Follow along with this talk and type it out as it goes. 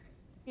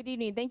Good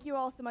evening. Thank you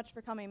all so much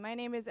for coming. My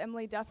name is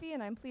Emily Duffy,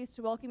 and I'm pleased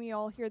to welcome you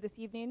all here this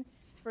evening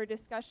for a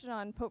discussion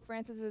on Pope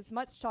Francis's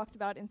much talked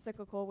about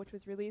encyclical, which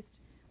was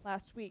released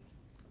last week.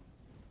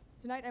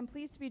 Tonight, I'm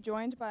pleased to be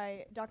joined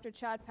by Dr.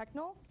 Chad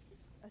Pecknell,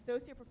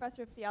 Associate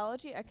Professor of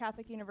Theology at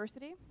Catholic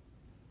University,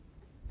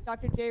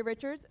 Dr. Jay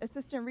Richards,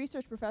 Assistant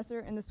Research Professor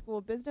in the School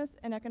of Business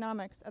and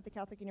Economics at the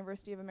Catholic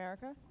University of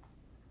America,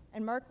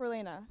 and Mark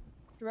Verlena,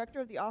 Director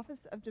of the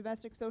Office of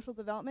Domestic Social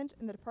Development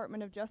in the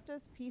Department of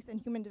Justice, Peace,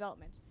 and Human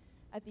Development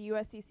at the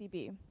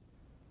USCCB.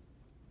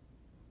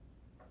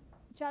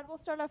 Chad, we'll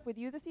start off with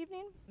you this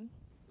evening.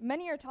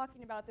 Many are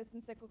talking about this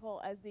encyclical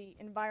as the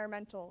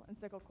environmental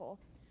encyclical,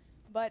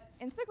 but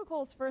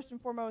encyclicals first and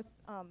foremost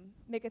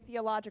make a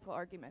theological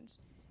argument.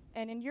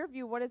 And in your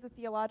view, what does a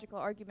theological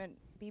argument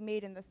be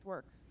made in this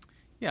work?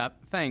 Yeah,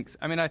 thanks.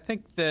 I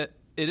think that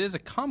it is a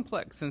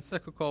complex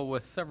encyclical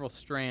with several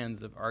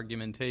strands of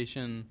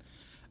argumentation.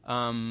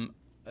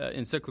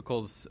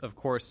 Encyclicals, of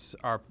course,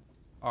 are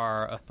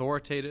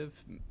authoritative,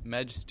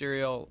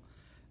 magisterial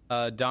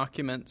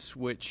documents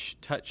which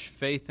touch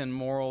faith and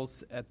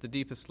morals at the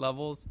deepest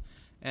levels.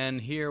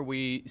 And here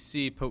we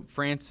see Pope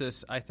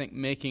Francis, I think,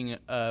 making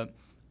an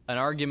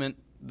argument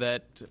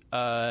that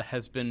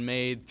has been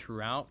made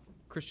throughout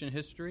Christian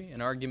history,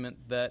 an argument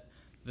that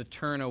the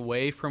turn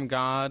away from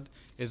God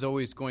is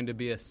always going to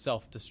be a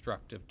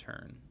self-destructive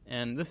turn.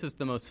 And this is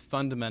the most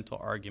fundamental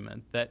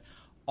argument, that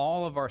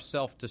all of our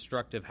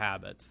self-destructive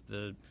habits,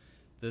 the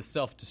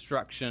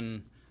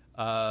self-destruction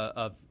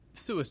of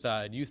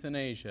suicide,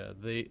 euthanasia,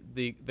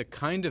 the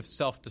kind of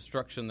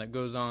self-destruction that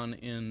goes on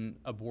in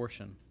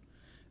abortion,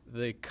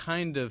 the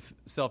kind of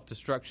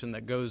self-destruction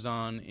that goes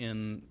on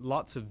in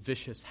lots of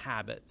vicious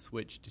habits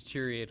which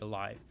deteriorate a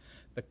life,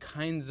 the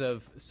kinds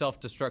of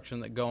self-destruction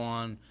that go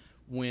on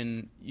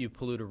when you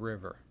pollute a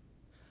river.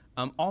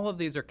 All of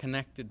these are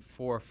connected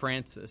for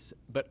Francis,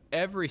 but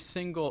every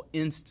single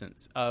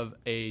instance of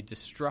a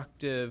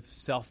destructive,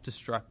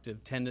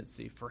 self-destructive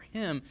tendency for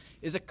him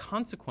is a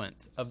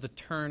consequence of the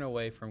turn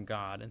away from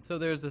God. And so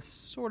there's a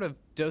sort of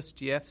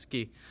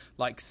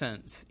Dostoevsky-like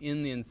sense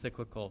in the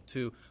encyclical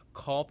to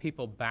call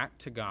people back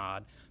to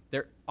God.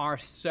 There are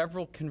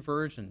several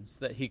conversions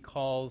that he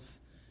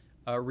calls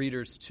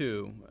readers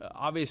to.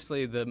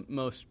 Obviously, the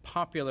most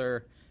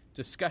popular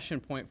discussion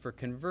point for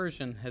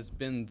conversion has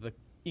been the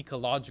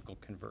ecological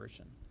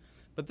conversion.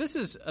 But this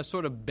is a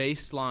sort of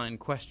baseline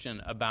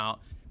question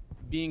about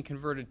being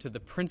converted to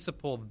the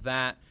principle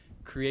that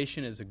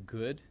creation is a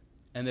good,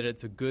 and that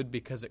it's a good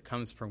because it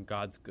comes from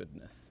God's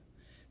goodness.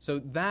 So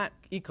that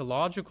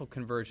ecological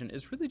conversion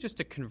is really just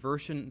a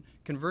conversion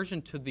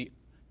to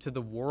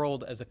the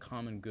world as a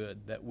common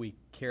good that we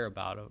care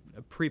about,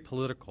 a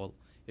pre-political,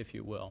 if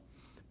you will.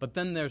 But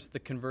then there's the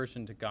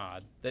conversion to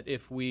God, that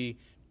if we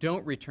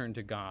don't return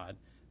to God,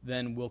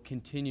 then we'll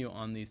continue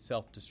on these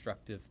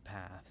self-destructive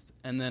paths.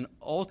 And then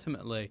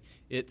ultimately,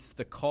 it's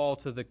the call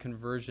to the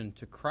conversion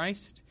to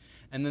Christ,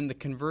 and then the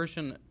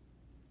conversion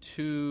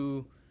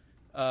to,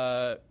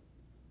 of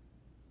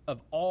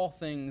all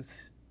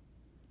things,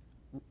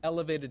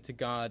 elevated to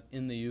God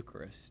in the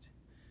Eucharist.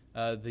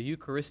 The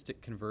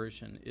Eucharistic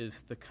conversion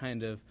is the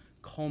kind of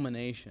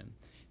culmination.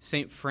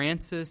 St.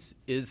 Francis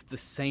is the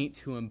saint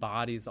who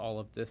embodies all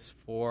of this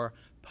for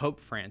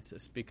Pope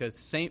Francis, because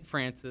St.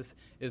 Francis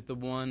is the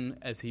one,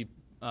 as he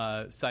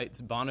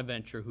cites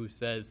Bonaventure, who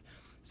says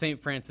St.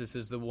 Francis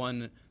is the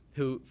one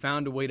who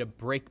found a way to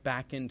break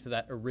back into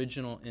that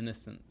original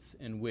innocence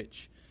in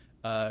which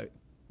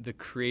the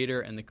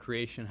Creator and the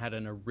creation had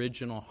an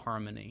original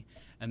harmony.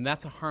 And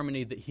that's a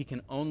harmony that he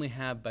can only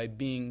have by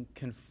being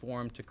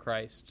conformed to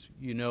Christ.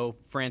 You know,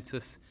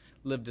 Francis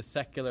lived a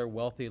secular,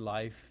 wealthy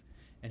life,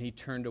 and he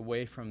turned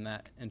away from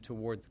that and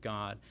towards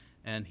God.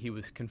 And he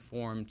was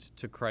conformed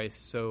to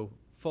Christ so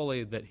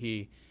fully that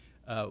he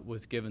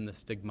was given the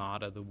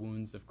stigmata, the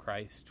wounds of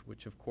Christ,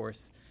 which, of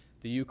course,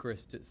 the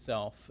Eucharist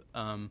itself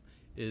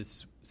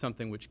is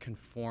something which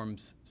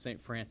conforms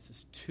St.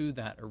 Francis to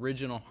that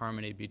original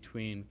harmony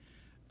between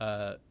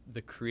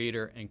the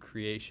Creator and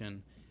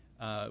creation,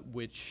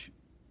 which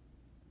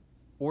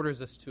orders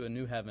us to a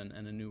new heaven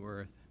and a new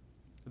earth.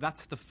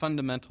 That's the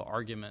fundamental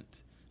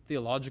argument,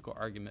 theological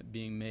argument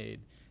being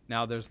made.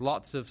 Now, there's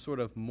lots of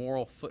sort of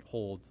moral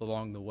footholds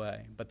along the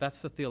way, but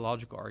that's the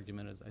theological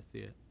argument as I see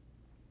it.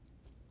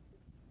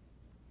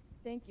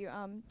 Thank you.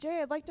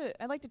 Jay, I'd like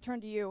to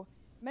turn to you.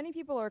 Many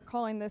people are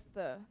calling this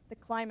the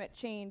climate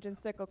change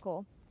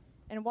encyclical,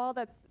 and while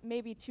that's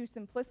maybe too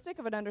simplistic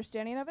of an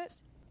understanding of it,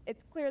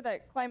 it's clear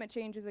that climate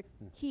change is a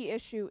key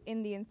issue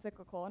in the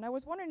encyclical, and I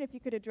was wondering if you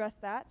could address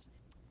that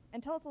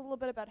and tell us a little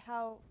bit about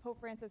how Pope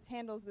Francis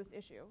handles this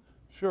issue.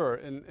 Sure.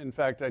 In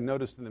fact, I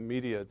noticed in the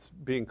media it's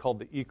being called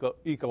the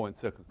eco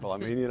encyclical. I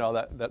mean,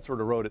 that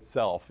sort of wrote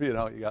itself. You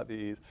got the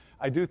E's.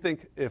 I do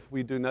think if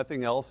we do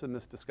nothing else in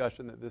this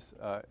discussion, that this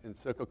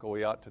encyclical,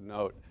 we ought to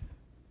note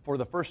for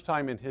the first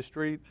time in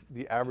history,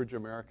 the average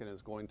American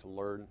is going to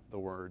learn the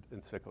word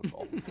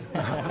encyclical.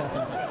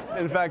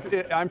 In fact,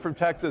 I'm from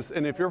Texas,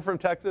 and if you're from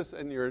Texas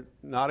and you're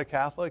not a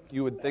Catholic,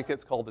 you would think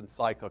it's called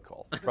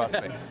encyclical. Trust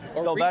me.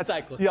 Or so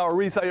recycling. Yeah, or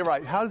recycling.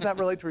 Right. How does that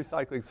relate to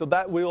recycling? So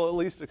that we'll at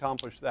least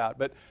accomplish that.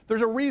 But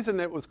there's a reason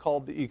that it was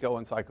called the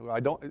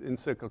eco-encyclical.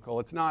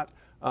 Encyclical. It's not.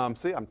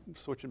 See, I'm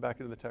switching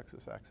back into the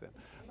Texas accent.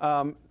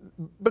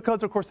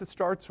 Because, of course, it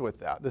starts with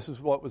that. This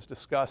is what was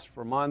discussed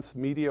for months.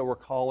 Media were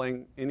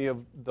calling any of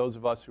those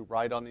of us who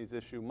write on these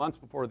issues months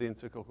before the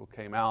encyclical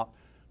came out,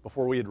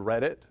 before we had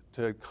read it,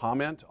 to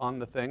comment on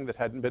the thing that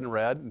hadn't been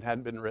read and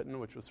hadn't been written,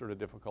 which was sort of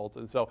difficult.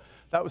 And so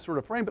that was sort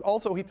of framed. But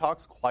also he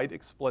talks quite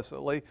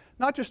explicitly,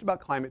 not just about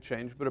climate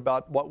change, but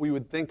about what we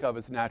would think of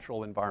as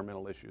natural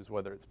environmental issues,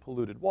 whether it's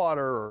polluted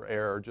water or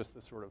air or just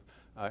the sort of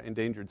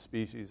endangered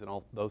species and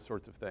all those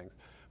sorts of things.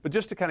 But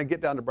just to kind of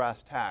get down to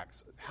brass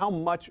tacks, how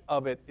much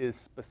of it is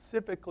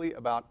specifically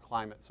about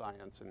climate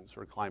science and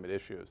sort of climate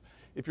issues?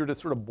 If you're to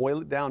sort of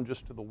boil it down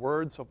just to the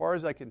words, so far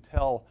as I can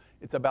tell,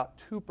 it's about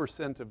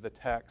 2% of the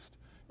text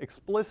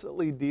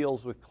explicitly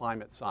deals with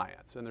climate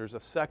science. And there's a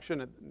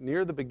section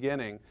near the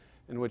beginning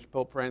in which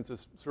Pope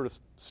Francis sort of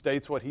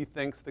states what he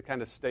thinks the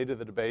kind of state of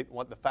the debate and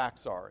what the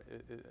facts are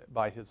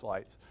by his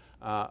lights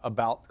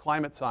about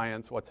climate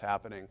science, what's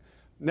happening.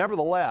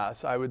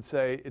 Nevertheless, I would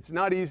say it's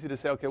not easy to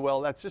say, okay,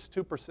 well, that's just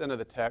 2% of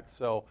the text,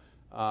 so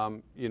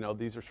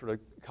these are sort of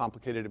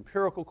complicated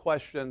empirical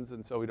questions,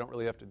 and so we don't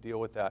really have to deal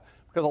with that.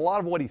 Because a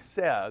lot of what he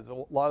says,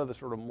 a lot of the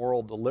sort of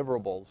moral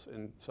deliverables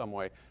in some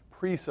way,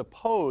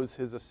 presuppose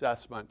his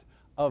assessment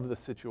of the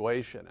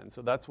situation. And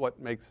so that's what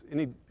makes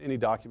any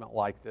document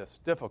like this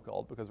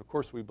difficult, because of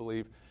course we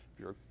believe, if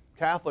you're a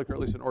Catholic, or at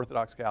least an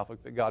Orthodox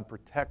Catholic, that God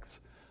protects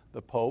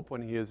the Pope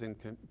when he is in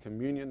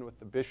communion with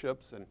the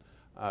bishops and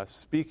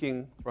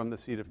speaking from the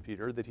seat of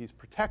Peter, that he's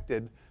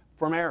protected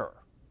from error,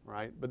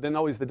 right? But then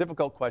always the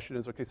difficult question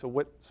is, okay, so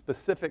what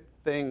specific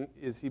thing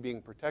is he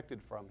being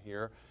protected from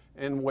here?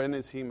 And when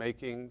is he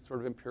making sort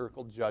of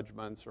empirical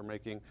judgments or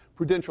making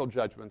prudential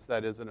judgments,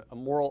 that is, a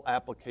moral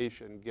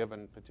application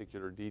given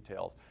particular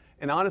details?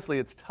 And honestly,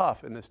 it's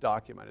tough in this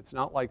document. It's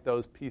not like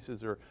those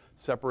pieces are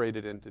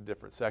separated into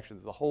different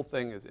sections. The whole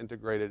thing is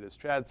integrated. As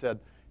Chad said,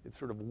 it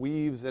sort of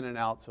weaves in and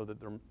out so that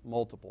there are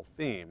multiple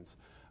themes.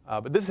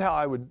 But this is how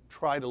I would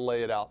try to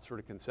lay it out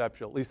sort of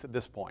conceptual, at least at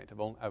this point.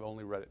 I've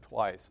only read it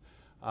twice.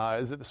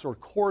 Is that the sort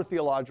of core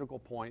theological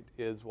point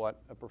is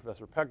what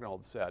Professor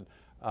Pecknold said.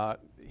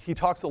 He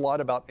talks a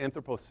lot about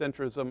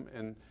anthropocentrism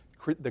and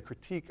the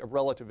critique of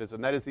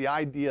relativism. That is the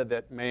idea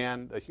that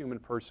man, the human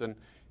person,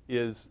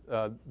 is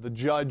the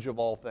judge of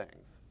all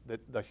things, that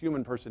the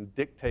human person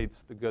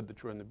dictates the good, the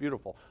true, and the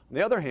beautiful. On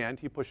the other hand,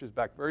 he pushes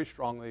back very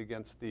strongly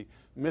against the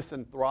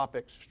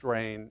misanthropic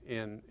strain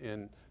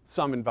in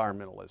some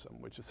environmentalism,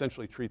 which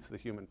essentially treats the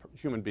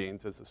human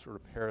beings as a sort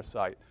of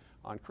parasite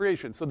on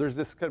creation. So there's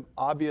this kind of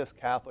obvious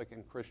Catholic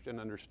and Christian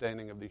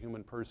understanding of the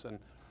human person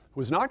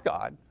who is not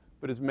God,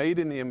 but is made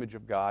in the image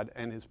of God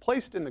and is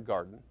placed in the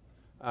garden.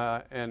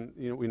 And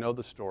we know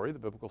the story, the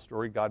biblical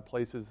story. God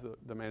places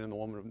the man and the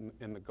woman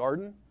in the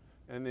garden,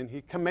 and then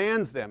he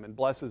commands them and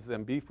blesses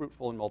them, be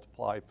fruitful and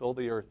multiply, fill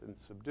the earth and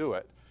subdue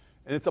it.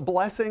 And it's a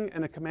blessing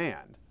and a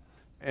command.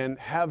 And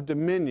have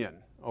dominion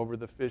over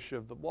the fish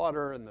of the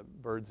water and the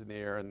birds in the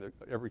air and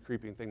every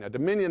creeping thing. Now,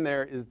 dominion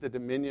there is the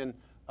dominion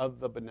of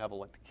the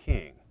benevolent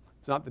king.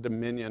 It's not the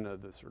dominion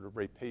of the sort of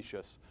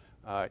rapacious,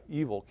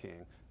 evil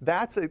king.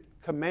 That's a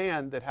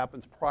command that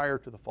happens prior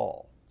to the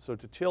fall. So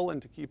to till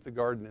and to keep the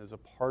garden is a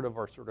part of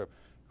our sort of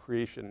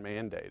creation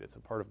mandate. It's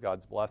a part of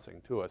God's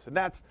blessing to us. And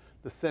that's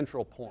the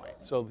central point.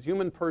 So the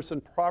human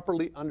person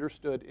properly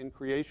understood in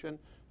creation,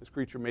 this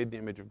creature made in the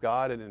image of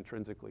God and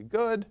intrinsically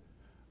good,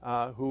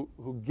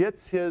 who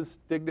gets his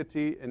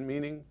dignity and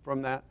meaning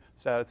from that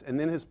status, and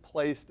then is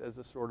placed as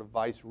a sort of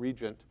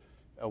vice-regent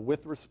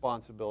with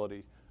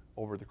responsibility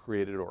over the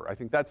created order. I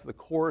think that's the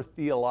core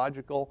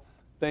theological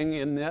thing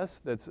in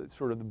this, that's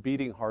sort of the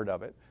beating heart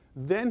of it.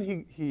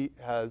 Then he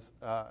has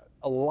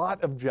a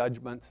lot of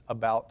judgments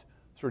about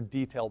sort of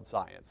detailed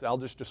science. I'll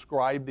just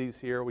describe these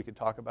here. We could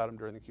talk about them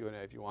during the Q&A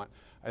if you want.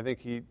 I think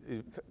he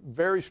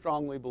very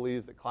strongly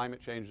believes that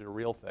climate change is a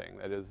real thing.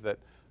 That is, that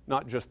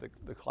not just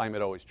the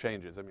climate always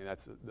changes. I mean,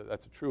 that's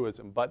a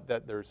truism, but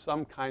that there's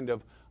some kind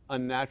of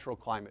unnatural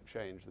climate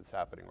change that's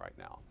happening right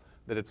now,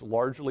 that it's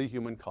largely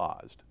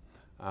human-caused,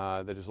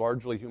 that is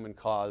largely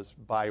human-caused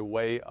by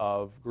way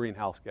of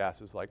greenhouse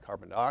gases like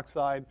carbon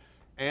dioxide,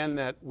 and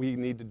that we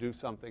need to do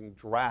something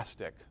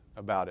drastic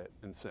about it,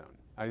 and soon.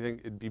 I think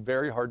it'd be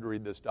very hard to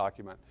read this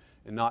document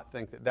and not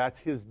think that that's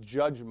his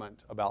judgment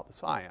about the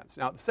science.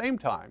 Now, at the same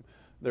time,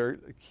 there are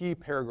key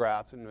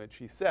paragraphs in which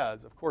he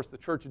says, of course, the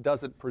church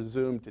doesn't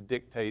presume to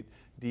dictate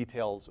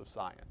details of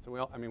science.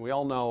 And we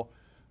all know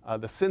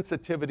the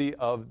sensitivity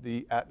of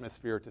the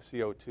atmosphere to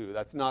CO2.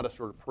 That's not a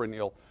sort of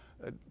perennial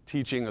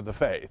teaching of the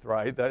faith,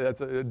 right?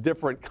 That's a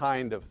different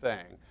kind of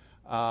thing.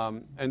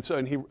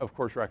 And he, of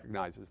course,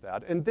 recognizes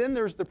that. And then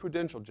there's the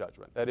prudential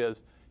judgment. That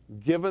is,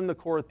 given the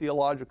core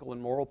theological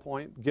and moral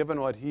point, given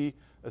what he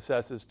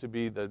assesses to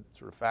be the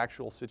sort of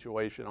factual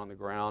situation on the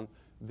ground,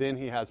 then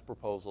he has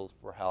proposals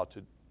for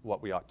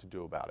what we ought to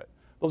do about it.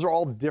 Those are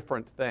all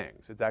different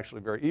things. It's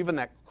actually even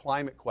that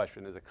climate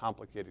question is a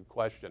complicated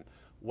question.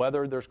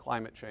 Whether there's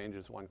climate change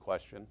is one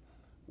question.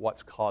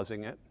 What's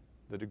causing it?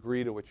 The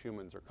degree to which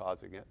humans are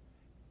causing it.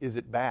 Is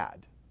it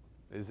bad?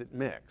 Is it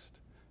mixed?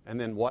 And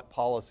then what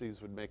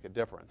policies would make a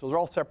difference? Those are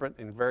all separate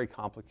and very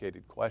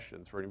complicated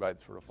questions for anybody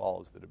that sort of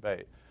follows the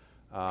debate.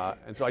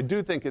 And so I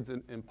do think it's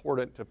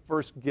important to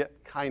first get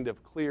kind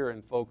of clear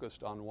and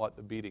focused on what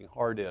the beating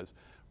heart is,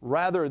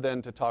 rather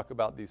than to talk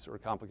about these sort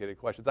of complicated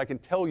questions. I can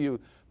tell you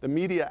the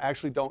media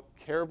actually don't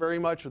care very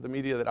much, or the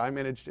media that I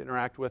manage to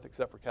interact with,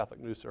 except for Catholic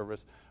News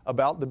Service,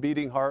 about the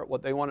beating heart.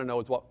 What they want to know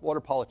is what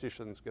are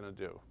politicians going to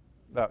do?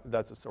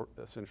 That's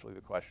essentially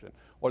the question.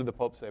 What did the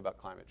Pope say about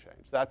climate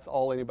change? That's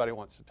all anybody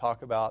wants to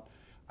talk about.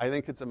 I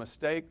think it's a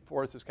mistake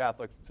for us as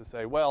Catholics to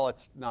say, well,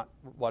 it's not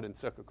what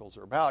encyclicals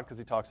are about, because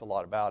he talks a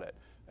lot about it.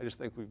 I just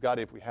think we've got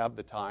to, if we have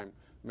the time,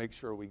 make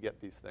sure we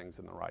get these things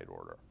in the right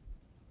order.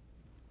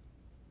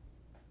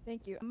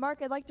 Thank you.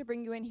 Mark, I'd like to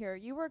bring you in here.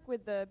 You work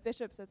with the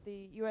bishops at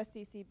the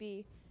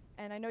USCCB,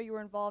 and I know you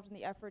were involved in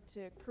the effort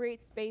to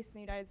create space in the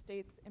United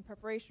States in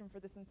preparation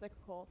for this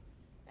encyclical.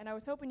 And I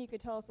was hoping you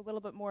could tell us a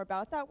little bit more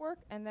about that work,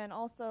 and then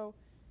also,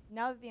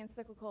 now that the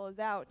encyclical is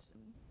out,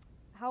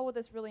 how will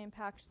this really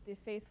impact the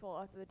faithful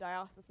at the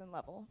diocesan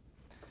level?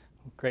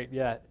 Great,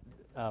 yeah.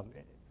 In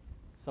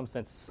some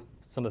sense,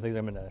 some of the things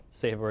I'm going to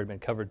say have already been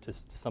covered to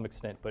some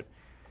extent, but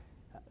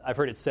I've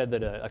heard it said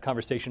that a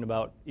conversation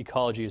about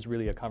ecology is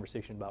really a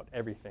conversation about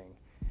everything.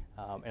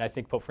 And I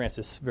think Pope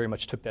Francis very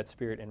much took that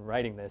spirit in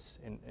writing this,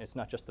 and it's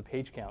not just the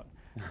page count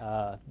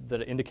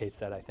that indicates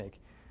that, I think.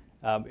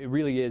 It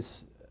really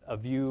is a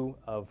view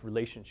of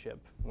relationship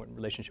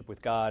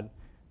with God,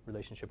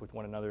 relationship with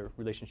one another,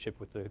 relationship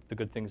with the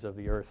good things of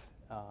the earth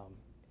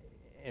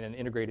in an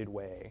integrated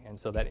way. And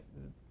so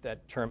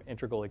that term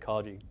integral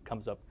ecology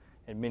comes up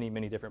in many,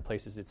 many different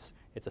places.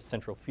 It's a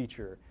central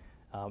feature.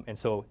 And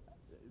so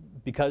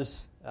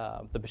because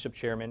the bishop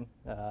chairman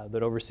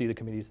that oversee the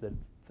committees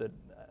that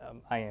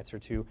I answer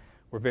to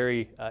were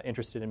very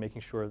interested in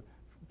making sure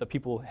that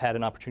people had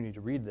an opportunity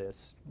to read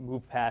this,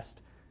 move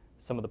past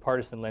some of the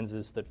partisan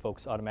lenses that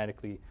folks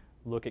automatically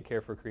look at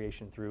Care for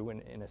Creation through,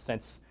 and in a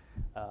sense,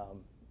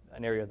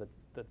 an area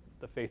that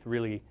the faith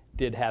really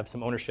did have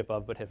some ownership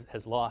of, but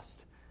has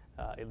lost,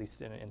 at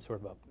least in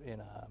sort of a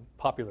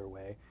popular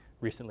way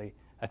recently.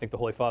 I think the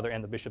Holy Father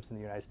and the bishops in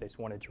the United States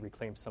wanted to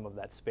reclaim some of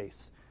that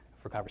space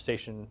for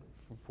conversation,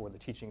 for the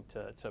teaching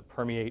to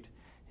permeate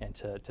and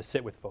to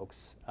sit with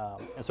folks.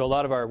 And so a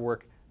lot of our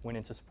work went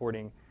into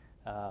supporting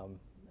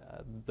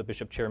the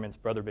bishop chairman's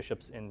brother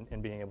bishops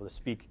in being able to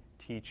speak,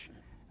 teach,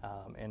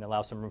 and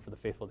allow some room for the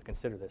faithful to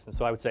consider this. And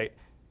so I would say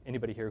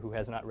anybody here who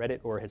has not read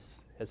it or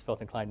has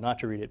felt inclined not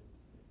to read it,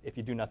 if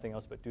you do nothing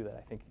else but do that,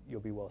 I think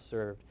you'll be well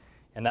served.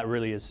 And that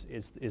really is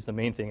the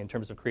main thing in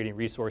terms of creating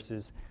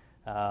resources.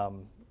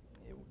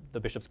 The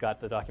bishops got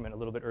the document a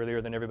little bit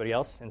earlier than everybody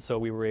else, and so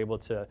we were able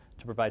to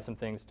provide some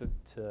things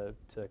to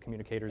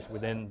communicators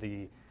within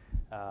the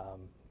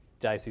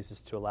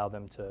dioceses to allow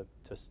them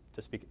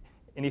to speak.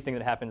 Anything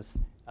that happens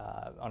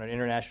on an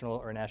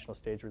international or national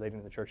stage relating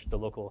to the church, the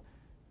local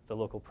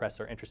press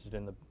are interested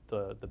in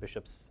the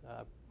bishop's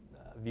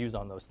views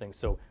on those things.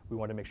 So we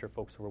wanted to make sure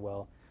folks were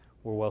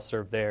well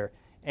served there,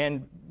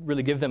 and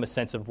really give them a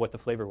sense of what the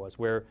flavor was.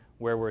 Where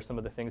were some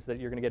of the things that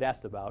you're going to get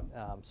asked about?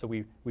 So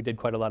we did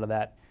quite a lot of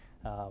that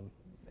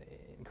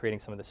in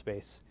creating some of the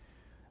space.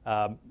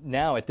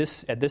 Now at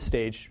this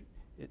stage,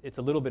 it's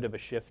a little bit of a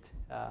shift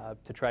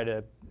to try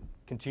to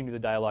continue the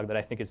dialogue that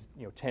I think is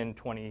 10,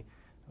 20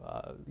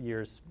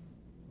 years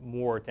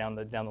more down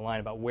the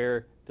line about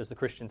where does the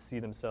Christian see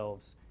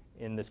themselves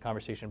in this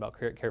conversation about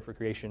care for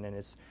creation.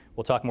 And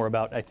we'll talk more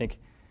about, I think,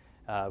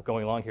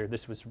 going along here.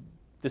 This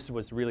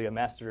was really a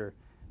master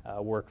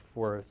work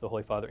for the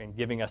Holy Father in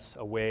giving us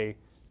a way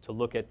to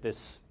look at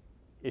this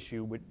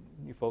issue. With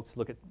you folks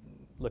look at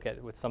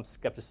it with some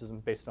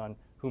skepticism based on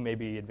who may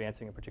be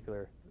advancing a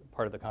particular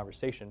part of the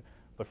conversation,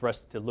 but for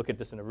us to look at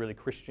this in a really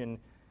Christian,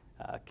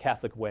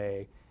 Catholic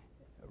way.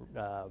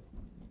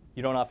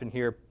 You don't often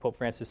hear Pope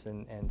Francis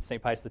and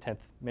St. Pius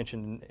X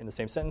mentioned in the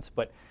same sentence,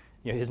 but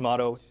his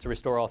motto, to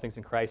restore all things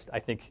in Christ, I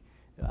think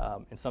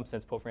in some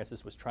sense Pope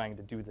Francis was trying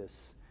to do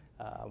this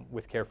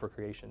with Care for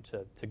Creation,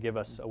 to give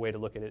us a way to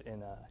look at it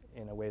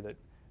in a way that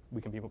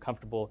we can be more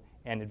comfortable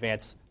and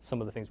advance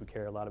some of the things we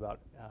care a lot about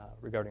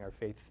regarding our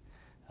faith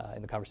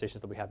in the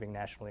conversations that we're having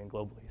nationally and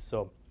globally.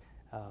 So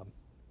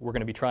we're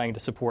going to be trying to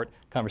support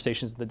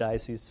conversations at the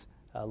diocese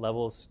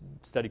levels,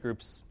 study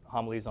groups,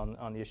 homilies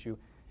on the issue.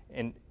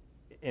 And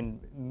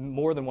in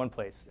more than one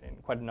place, in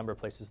quite a number of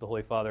places, the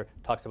Holy Father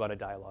talks about a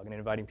dialogue and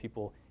inviting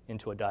people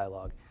into a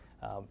dialogue.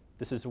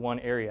 This is one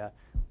area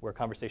where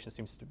conversation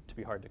seems to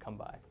be hard to come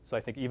by. So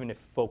I think even if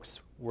folks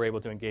were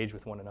able to engage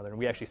with one another, and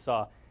we actually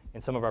saw in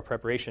some of our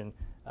preparation,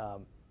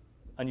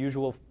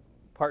 unusual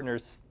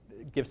partners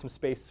give some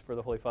space for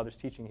the Holy Father's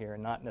teaching here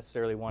and not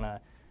necessarily want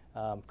to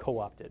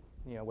co-opted.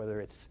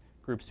 Whether it's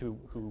groups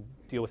who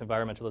deal with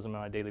environmentalism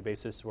on a daily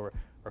basis, or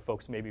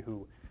folks maybe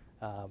who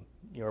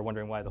are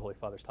wondering why the Holy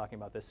Father's talking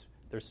about this.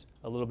 There's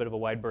a little bit of a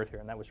wide berth here,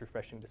 and that was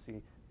refreshing to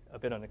see, a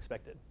bit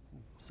unexpected.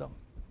 So.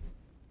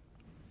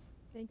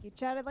 Thank you.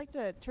 Chad, I'd like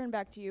to turn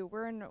back to you.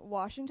 We're in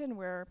Washington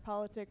where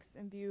politics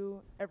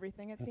imbue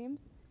everything, it seems.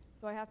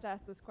 So I have to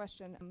ask this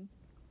question.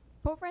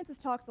 Pope Francis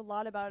talks a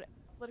lot about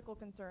political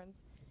concerns,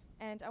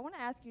 and I want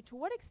to ask you, to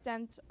what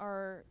extent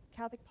are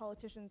Catholic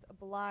politicians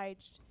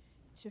obliged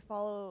to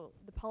follow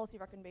the policy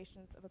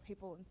recommendations of a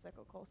papal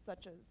encyclical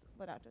such as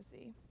Laudato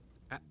Si?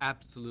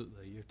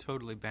 Absolutely. You're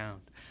totally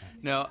bound.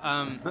 No.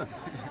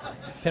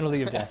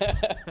 Penalty of death.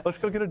 Let's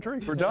go get a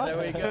drink. We're done. There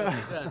we go.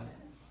 We're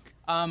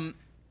done.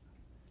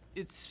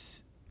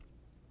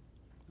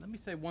 Let me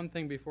say one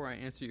thing before I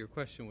answer your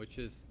question, which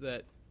is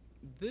that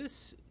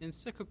this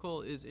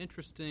encyclical is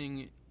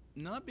interesting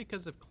not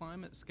because of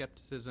climate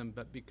skepticism,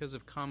 but because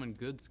of common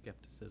good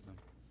skepticism.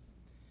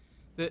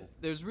 That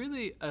there's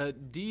really a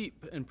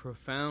deep and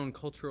profound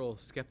cultural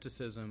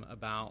skepticism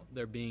about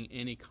there being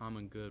any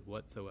common good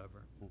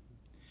whatsoever.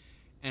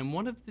 And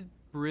one of the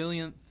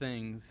brilliant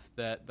things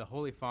that the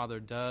Holy Father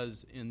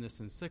does in this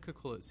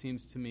encyclical, it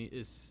seems to me,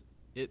 is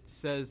it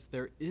says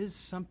there is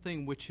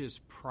something which is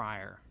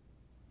prior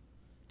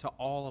to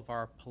all of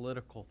our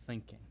political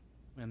thinking.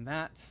 And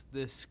that's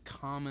this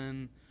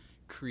common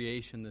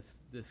creation,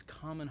 this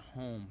common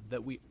home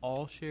that we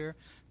all share,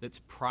 that's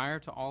prior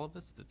to all of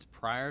us, that's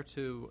prior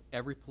to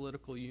every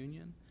political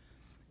union,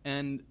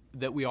 and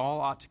that we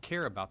all ought to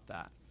care about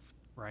that,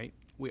 right?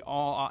 We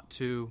all ought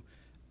to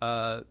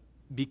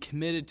be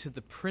committed to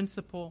the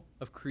principle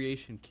of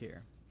creation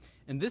care.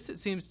 And this, it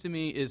seems to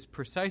me, is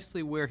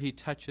precisely where he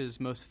touches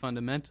most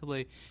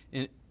fundamentally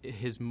in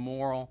his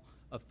moral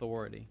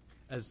authority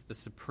as the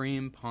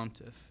supreme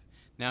pontiff.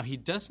 Now, he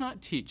does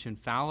not teach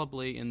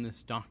infallibly in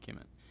this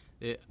document.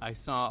 I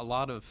saw a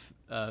lot of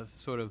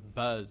sort of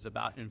buzz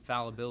about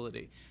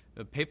infallibility.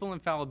 Papal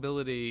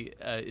infallibility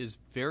is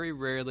very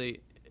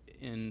rarely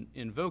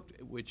invoked,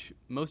 which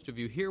most of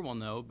you here will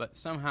know, but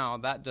somehow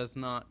that does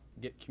not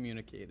get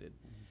communicated.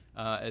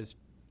 As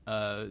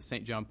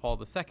St. John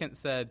Paul II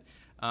said,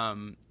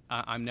 I'm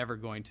never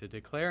going to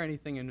declare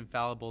anything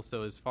infallible,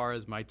 so as far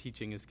as my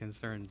teaching is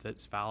concerned,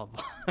 it's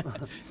fallible.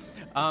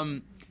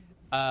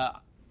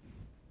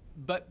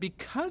 But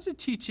because a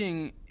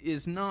teaching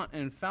is not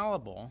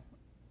infallible,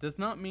 does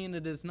not mean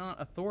it is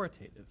not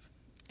authoritative.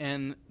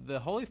 And the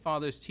Holy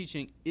Father's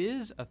teaching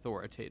is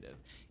authoritative.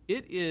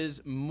 It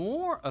is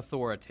more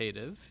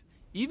authoritative,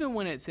 even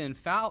when it's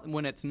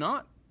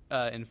not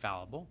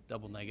infallible,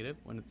 double negative,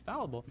 when it's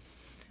fallible.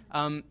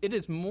 It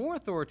is more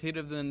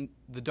authoritative than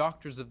the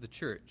doctors of the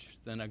Church,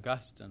 than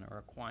Augustine or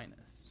Aquinas.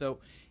 So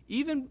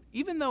even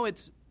though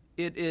it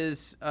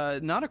is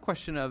not a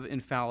question of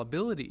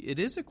infallibility, it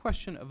is a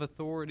question of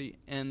authority,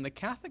 and the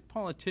Catholic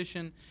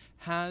politician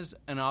has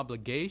an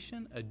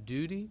obligation, a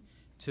duty,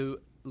 to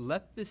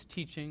let this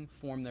teaching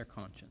form their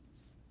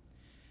conscience.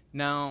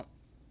 Now,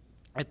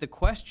 at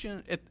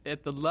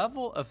the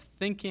level of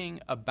thinking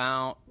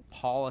about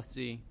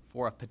policy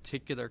for a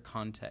particular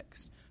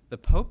context, the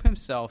Pope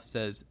himself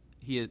says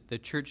the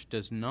Church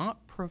does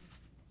not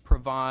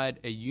provide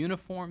a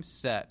uniform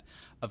set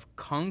of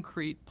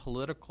concrete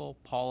political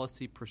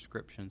policy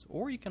prescriptions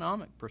or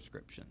economic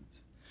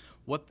prescriptions.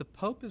 What the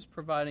Pope is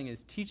providing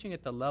is teaching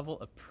at the level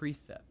of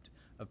precept,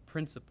 of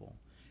principle,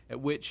 at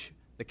which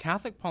the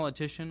Catholic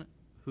politician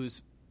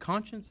whose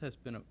conscience has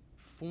been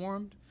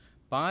formed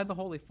by the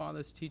Holy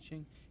Father's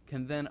teaching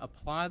can then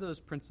apply those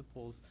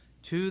principles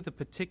to the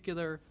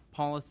particular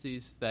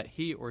policies that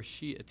he or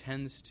she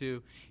attends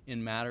to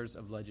in matters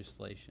of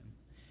legislation.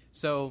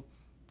 So,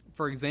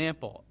 for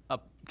example, a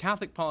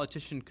Catholic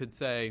politician could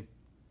say,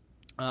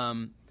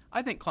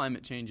 I think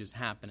climate change is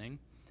happening.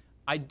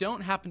 I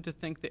don't happen to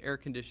think that air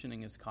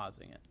conditioning is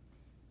causing it.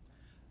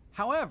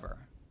 However,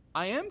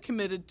 I am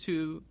committed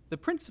to the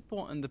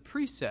principle and the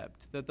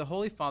precept that the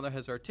Holy Father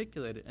has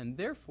articulated, and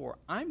therefore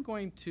I'm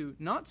going to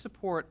not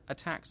support a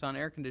tax on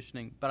air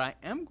conditioning, but I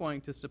am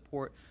going to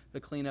support the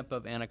cleanup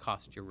of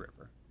Anacostia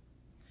River.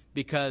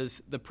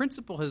 Because the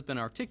principle has been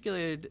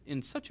articulated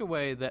in such a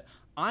way that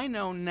I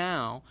know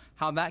now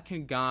how that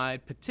can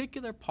guide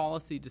particular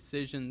policy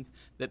decisions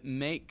that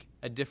make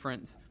a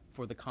difference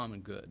for the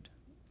common good.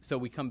 So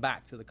we come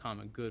back to the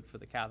common good for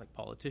the Catholic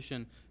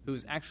politician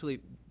who's actually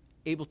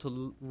able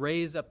to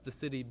raise up the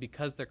city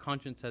because their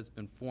conscience has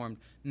been formed,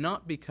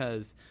 not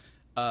because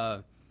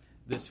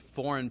this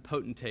foreign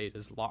potentate,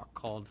 as Locke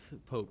called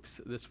popes,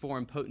 this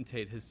foreign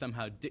potentate has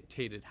somehow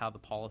dictated how the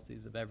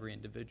policies of every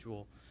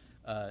individual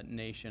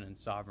nation and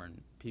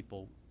sovereign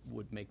people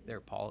would make their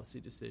policy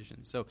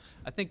decisions. So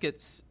I think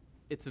it's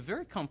a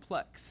very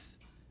complex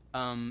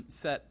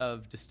set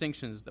of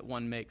distinctions that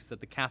one makes,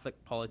 that the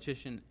Catholic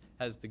politician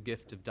has the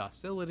gift of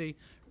docility,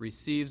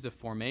 receives a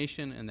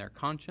formation in their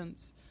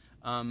conscience,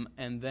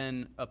 and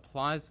then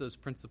applies those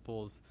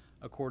principles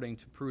according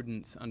to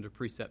prudence under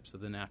precepts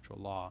of the natural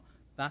law.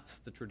 That's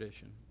the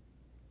tradition.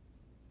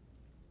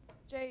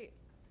 Jay,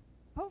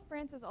 Pope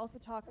Francis also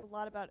talks a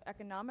lot about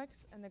economics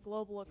and the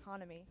global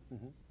economy.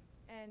 Mm-hmm.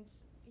 And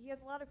he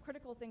has a lot of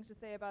critical things to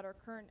say about our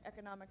current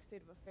economic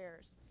state of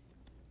affairs.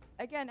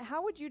 Again,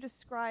 how would you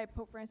describe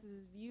Pope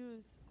Francis's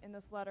views in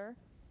this letter,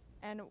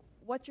 and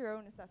what's your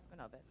own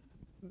assessment of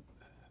it?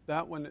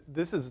 That one,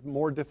 this is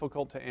more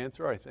difficult to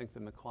answer, I think,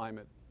 than the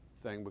climate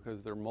thing,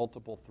 because there are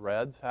multiple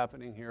threads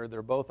happening here.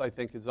 They're both, I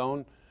think, his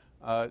own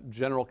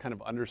general kind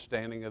of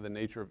understanding of the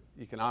nature of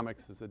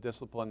economics as a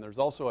discipline. There's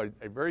also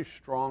a very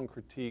strong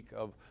critique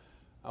of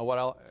what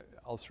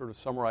I'll sort of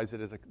summarize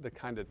it as the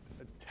kind of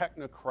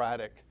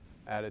technocratic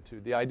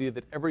attitude, the idea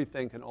that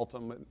everything can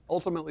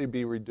ultimately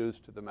be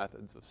reduced to the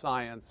methods of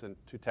science and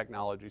to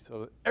technology.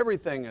 So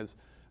everything is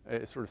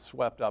sort of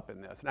swept up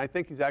in this. And I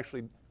think he's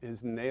actually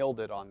has nailed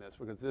it on this,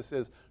 because this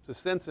is the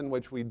sense in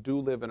which we do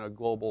live in a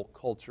global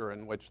culture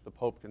in which the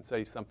Pope can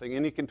say something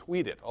and he can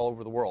tweet it all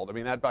over the world. I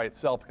mean, that by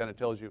itself kind of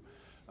tells you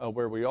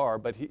where we are.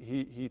 But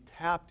he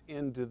tapped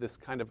into this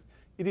kind of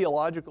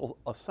ideological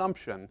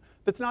assumption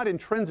that's not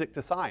intrinsic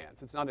to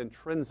science. It's not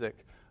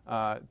intrinsic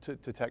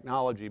to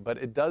technology, but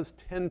it does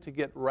tend to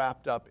get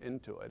wrapped up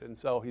into it. And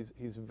so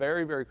he's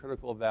very, very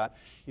critical of that.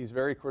 He's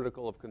very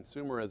critical of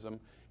consumerism.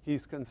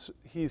 He's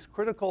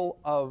critical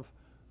of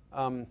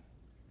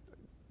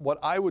what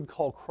I would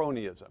call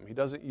cronyism. He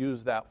doesn't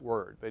use that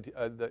word, but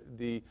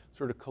the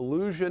sort of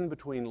collusion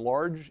between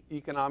large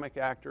economic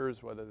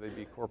actors, whether they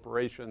be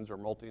corporations or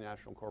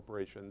multinational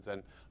corporations,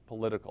 and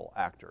political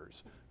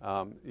actors.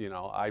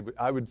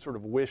 I would sort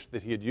of wish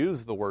that he had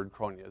used the word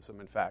cronyism,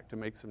 in fact, to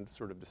make some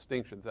sort of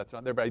distinctions. That's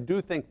not there, but I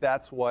do think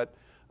that's what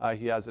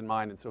he has in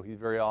mind, and so he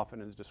very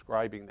often is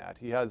describing that.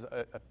 He has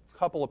a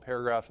couple of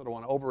paragraphs, I don't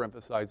want to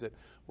overemphasize it,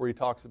 where he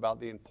talks about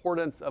the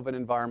importance of an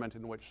environment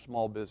in which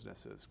small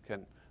businesses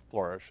can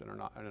flourish and are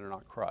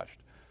not crushed.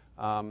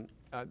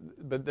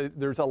 But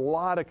there's a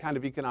lot of kind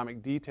of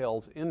economic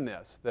details in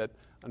this that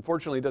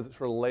unfortunately doesn't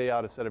sort of lay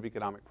out a set of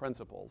economic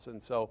principles.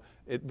 And so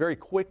it very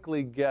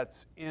quickly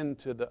gets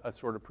into a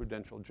sort of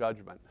prudential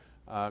judgment,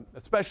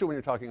 especially when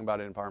you're talking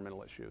about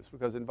environmental issues,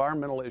 because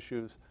environmental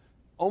issues,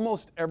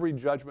 almost every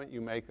judgment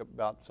you make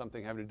about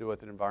something having to do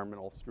with an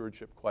environmental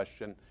stewardship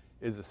question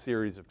is a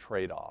series of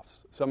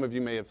trade-offs. Some of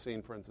you may have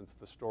seen, for instance,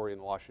 the story in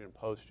the Washington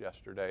Post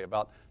yesterday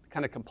about the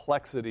kind of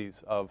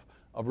complexities of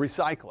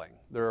recycling.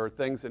 There are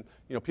things, and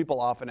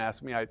people often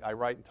ask me, I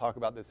write and talk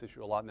about this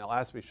issue a lot, and they'll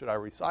ask me, should I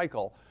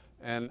recycle?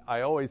 And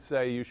I always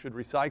say you should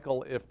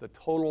recycle if the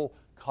total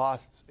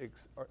costs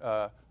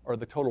or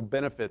the total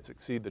benefits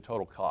exceed the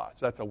total costs.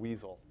 That's a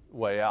weasel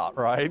way out,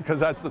 right? Because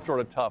that's the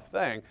sort of tough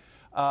thing.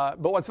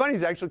 But what's funny,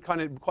 he's actually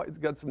kind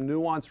of got some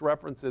nuanced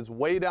references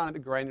way down at the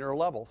granular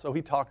level. So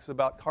he talks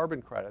about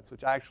carbon credits,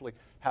 which I actually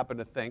happen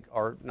to think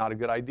are not a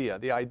good idea.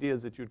 The idea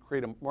is that you'd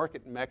create a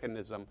market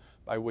mechanism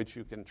by which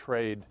you can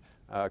trade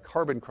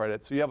carbon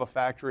credits. So you have a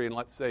factory, and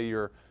let's say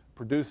you're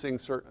producing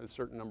a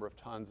certain number of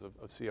tons of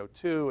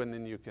CO2, and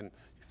then you can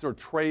sort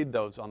of trade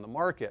those on the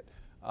market.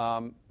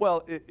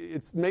 Well,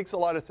 it makes a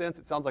lot of sense.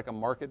 It sounds like a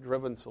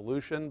market-driven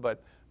solution,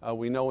 but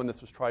we know when this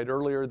was tried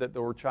earlier that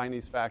there were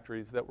Chinese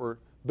factories that were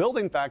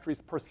building factories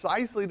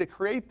precisely to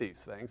create these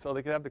things so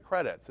they could have the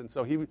credits. And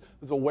so he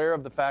was aware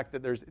of the fact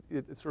that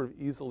it's sort of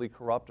easily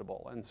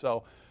corruptible. And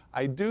so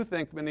I do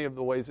think many of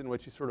the ways in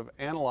which he sort of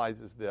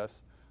analyzes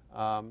this,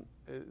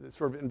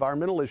 sort of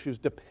environmental issues,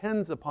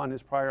 depends upon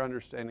his prior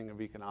understanding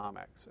of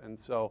economics. And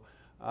so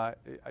I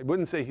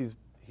wouldn't say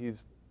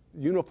he's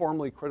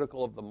uniformly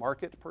critical of the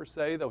market per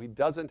se, though he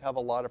doesn't have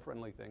a lot of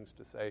friendly things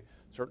to say,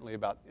 certainly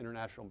about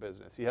international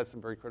business. He has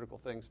some very critical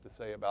things to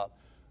say about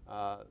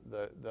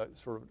the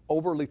sort of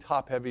overly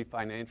top-heavy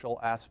financial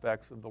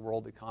aspects of the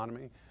world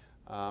economy.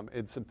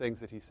 It's some things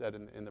that he said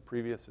in the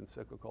previous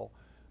encyclical.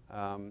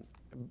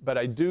 But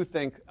I do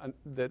think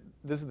that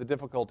this is the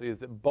difficulty, is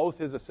that both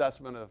his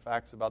assessment of the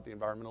facts about the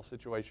environmental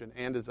situation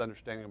and his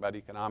understanding about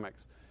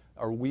economics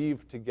are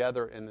weaved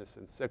together in this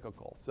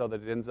encyclical so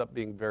that it ends up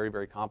being very,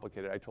 very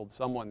complicated. I told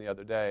someone the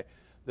other day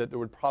that there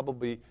would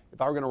probably, if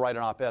I were going to write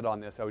an op-ed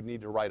on this, I would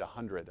need to write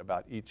 100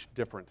 about each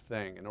different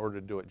thing in order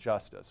to do it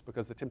justice.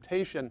 Because the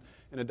temptation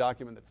in a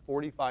document that's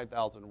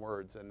 45,000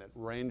 words and that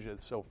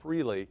ranges so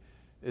freely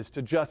is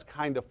to just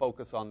kind of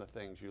focus on the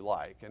things you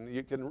like. And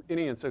you can,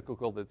 any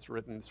encyclical that's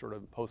written sort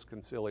of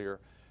post-conciliar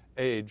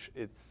age,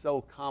 it's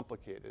so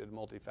complicated and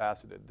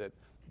multifaceted that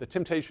the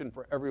temptation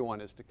for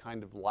everyone is to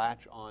kind of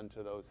latch on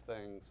to those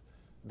things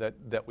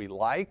that we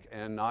like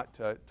and not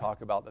to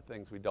talk about the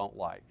things we don't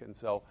like. And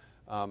so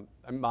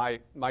my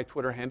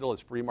Twitter handle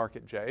is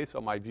FreeMarketJ,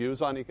 so my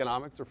views on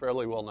economics are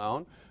fairly well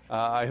known.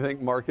 I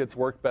think markets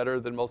work better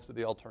than most of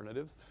the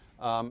alternatives.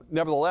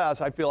 Nevertheless,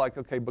 I feel like,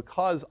 okay,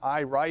 because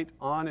I write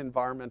on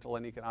environmental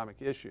and economic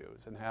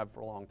issues and have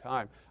for a long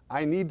time,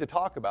 I need to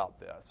talk about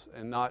this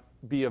and not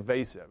be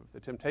evasive. The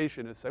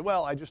temptation is to say,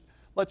 well,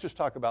 let's just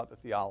talk about the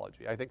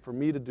theology. I think for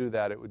me to do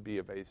that, it would be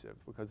evasive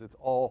because it's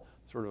all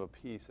sort of a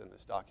piece in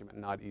this document,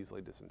 not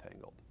easily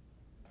disentangled.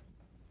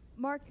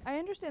 Mark, I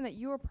understand that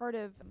you were part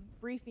of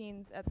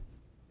briefings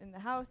in the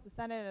House, the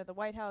Senate, or the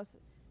White House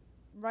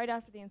right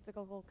after the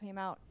encyclical came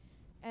out.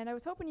 And I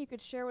was hoping you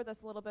could share with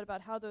us a little bit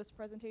about how those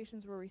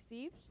presentations were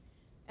received.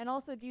 And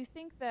also, do you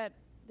think that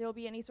there will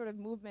be any sort of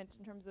movement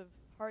in terms of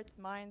hearts,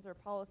 minds, or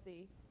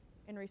policy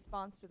in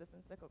response to this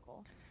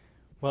encyclical?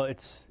 Well,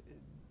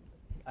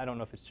 I don't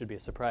know if it should be a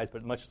surprise,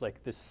 but much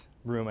like this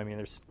room, I mean,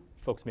 there's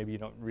folks maybe you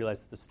don't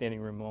realize that the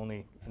standing room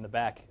only in the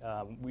back.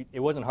 It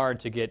wasn't hard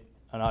to get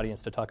an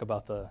audience to talk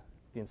about the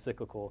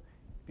encyclical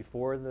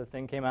before the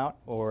thing came out,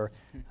 or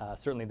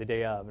certainly the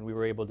day of, and we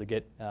were able to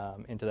get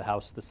into the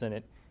House, the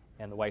Senate,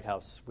 and the White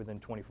House within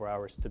 24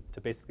 hours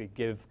to basically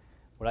give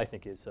what I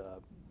think is a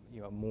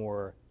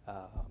more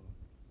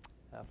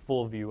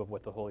full view of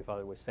what the Holy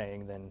Father was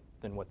saying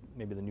than what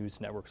maybe the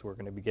news networks were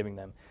going to be giving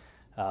them.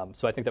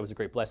 So I think that was a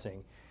great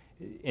blessing.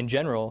 In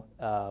general,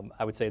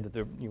 I would say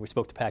that we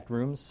spoke to packed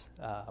rooms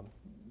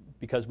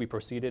because we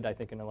proceeded, I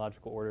think, in a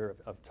logical order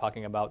of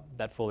talking about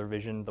that fuller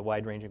vision, the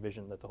wide-ranging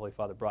vision that the Holy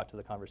Father brought to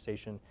the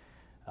conversation.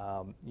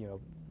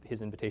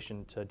 His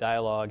invitation to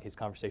dialogue, his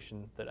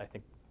conversation that I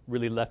think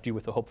really left you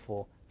with a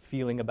hopeful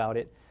feeling about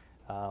it.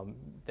 The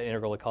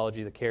integral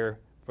ecology, the care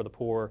for the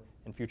poor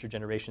and future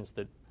generations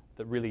that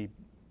really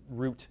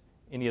root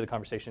any of the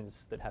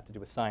conversations that have to do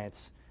with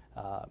science,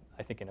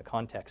 I think, in a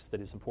context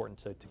that is important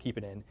to keep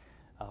it in.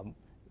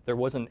 There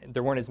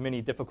weren't as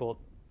many difficult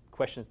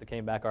questions that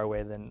came back our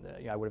way than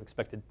I would have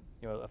expected.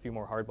 A few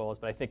more hardballs,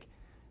 but I think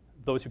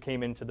those who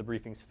came into the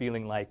briefings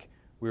feeling like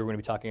we were going to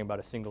be talking about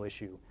a single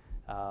issue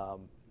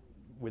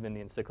within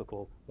the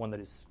encyclical, one that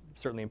is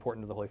certainly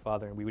important to the Holy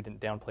Father, and we didn't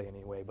downplay in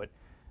any way, but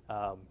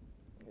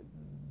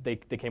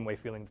they came away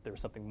feeling that there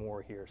was something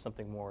more here,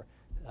 something more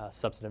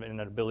substantive,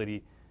 and an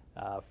ability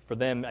for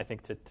them, I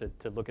think,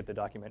 to look at the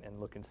document and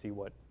look and see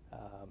what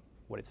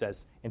it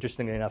says.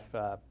 Interestingly enough,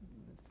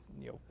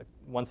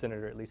 one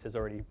senator at least has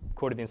already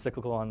quoted the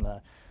encyclical on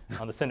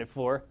the Senate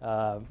floor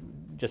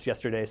just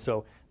yesterday.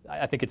 So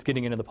I think it's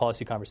getting into the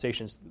policy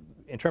conversations.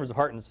 In terms of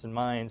hearts and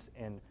minds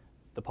and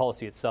the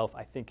policy itself,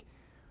 I think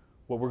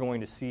what we're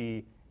going to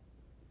see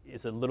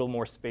is a little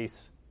more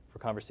space for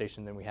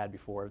conversation than we had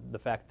before. The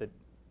fact that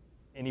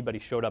anybody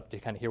showed up to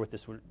kind of hear what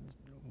this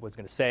was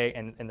going to say,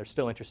 and they're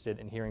still interested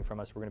in hearing from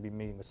us. We're going to be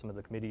meeting with some of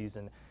the committees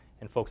and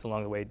folks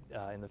along the way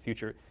in the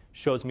future.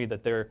 Shows me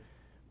that there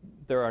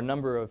are a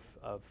number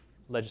of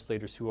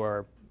legislators who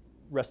are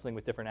wrestling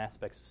with different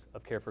aspects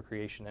of care for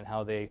creation and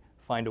how they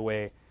find a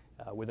way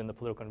within the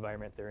political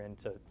environment they're in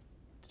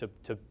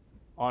to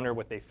honor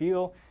what they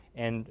feel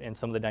and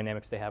some of the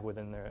dynamics they have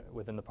within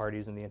the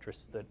parties and the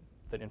interests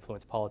that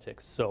influence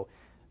politics. So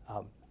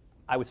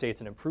I would say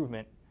it's an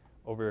improvement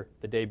over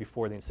the day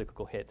before the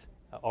encyclical hit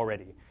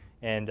already.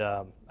 And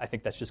I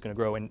think that's just going to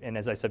grow. And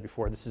as I said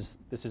before, this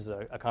is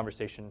a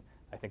conversation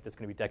I think that's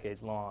going to be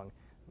decades long.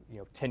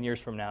 10 years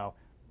from now,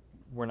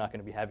 we're not going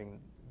to be having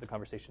the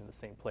conversation in the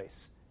same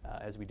place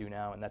as we do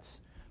now. And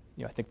that's,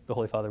 I think the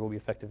Holy Father will be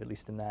effective at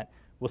least in that.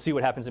 We'll see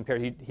what happens in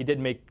Paris. He did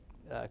make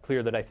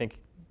clear that I think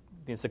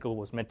the encyclical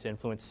was meant to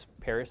influence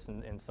Paris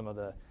and some of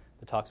the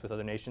talks with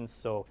other nations.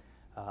 So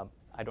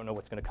I don't know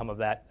what's going to come of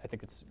that. I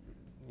think it's,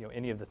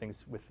 any of the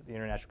things with the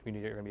international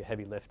community are going to be a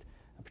heavy lift,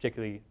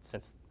 particularly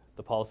since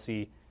the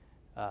policy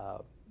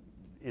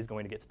is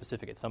going to get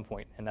specific at some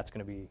point, and that's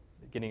going to be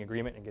getting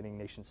agreement and getting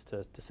nations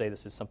to say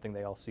this is something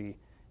they all see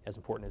as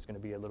important is going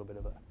to be a little bit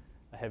of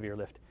a heavier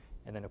lift.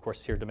 And then, of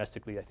course, here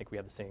domestically, I think we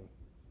have the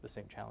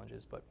same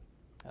challenges, but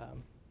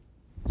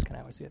that's kind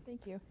of how I see it.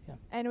 Thank you. Yeah.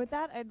 And with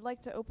that, I'd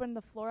like to open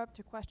the floor up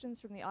to questions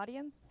from the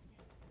audience.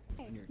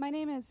 Hey, my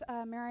name is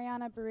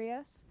Mariana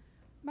Barrias.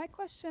 My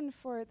question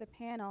for the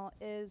panel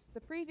is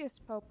the previous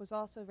Pope was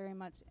also very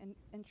much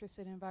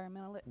interested in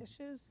environmental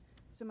issues,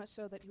 so much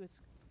so that he was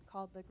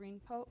called the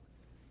Green Pope.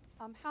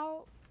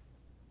 How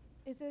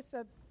is this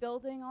a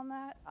building on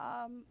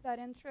that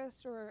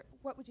interest, or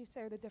what would you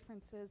say are the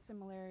differences,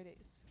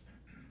 similarities?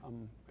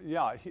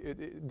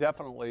 It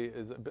definitely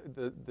is.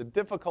 The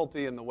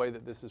difficulty in the way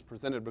that this is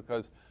presented,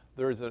 because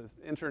there is an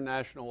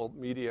international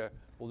media,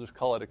 we'll just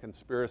call it a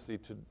conspiracy,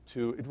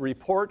 to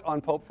report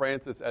on Pope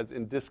Francis as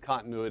in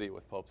discontinuity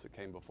with popes that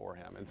came before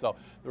him. And so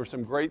there were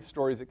some great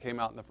stories that came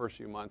out in the first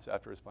few months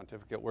after his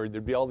pontificate where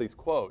there'd be all these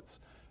quotes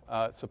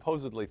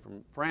supposedly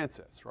from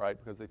Francis, right,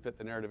 because they fit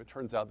the narrative. It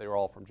turns out they were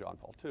all from John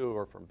Paul II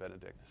or from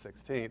Benedict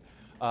XVI.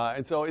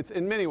 And so it's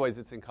in many ways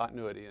it's in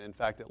continuity. And in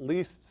fact, at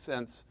least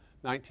since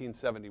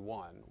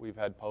 1971, we've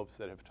had popes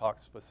that have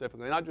talked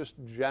specifically, not just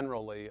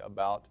generally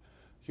about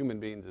human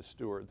beings as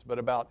stewards, but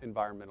about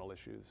environmental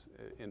issues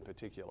in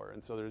particular.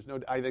 And so there's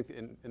I think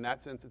in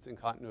that sense it's in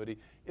continuity.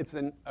 It's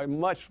in a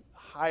much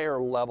higher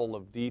level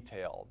of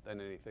detail than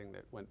anything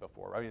that went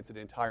before. I mean, it's an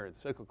entire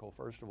encyclical,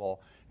 first of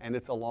all, and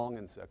it's a long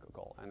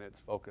encyclical, and it's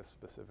focused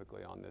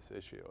specifically on this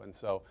issue. And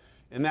so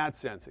in that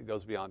sense, it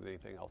goes beyond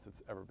anything else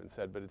that's ever been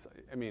said. But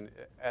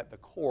at the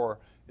core,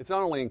 it's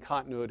not only in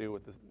continuity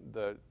with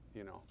the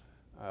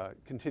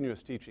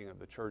continuous teaching of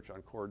the Church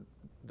on core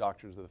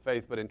doctrines of the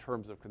faith, but in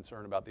terms of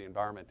concern about the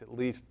environment, at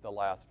least the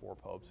last four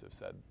popes have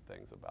said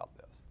things about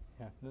this.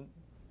 Yeah.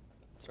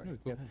 Sorry.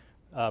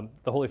 Yeah.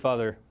 The Holy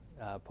Father,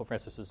 Pope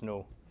Francis, is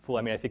no fool.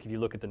 I mean, I think if you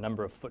look at the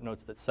number of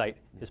footnotes that cite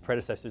his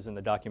predecessors in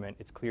the document,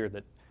 it's clear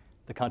that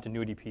the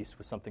continuity piece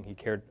was something he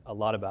cared a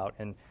lot about.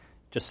 And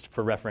just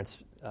for reference,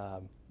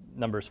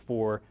 numbers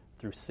 4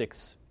 through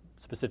 6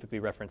 specifically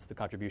reference the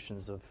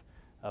contributions of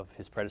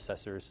his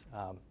predecessors,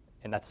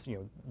 and that's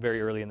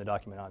very early in the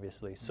document,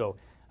 obviously. So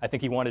I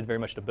think he wanted very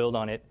much to build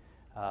on it,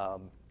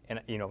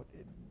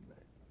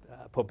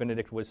 Pope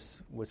Benedict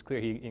was clear.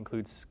 He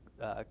includes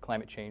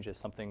climate change as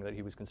something that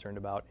he was concerned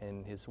about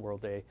in his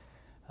World Day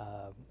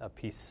of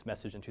Peace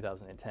message in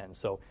 2010.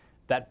 So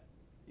that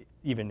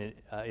even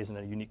isn't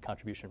a unique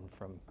contribution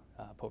from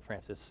Pope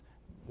Francis,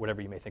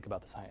 whatever you may think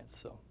about the science.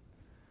 So,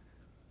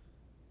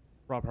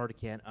 Rob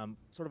Hardican,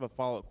 sort of a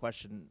follow-up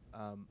question.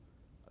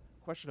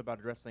 Question about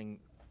addressing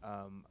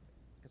a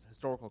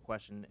historical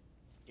question.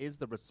 Is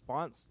the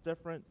response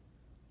different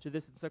to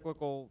this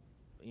encyclical?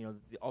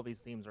 All these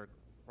themes are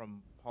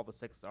from Paul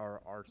VI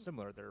are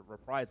similar. They're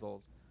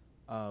reprisals.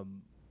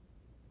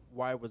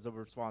 Why was the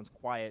response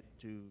quiet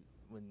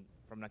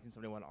from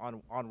 1971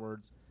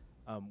 onwards?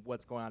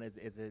 What's going on? Is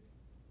it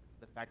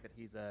the fact that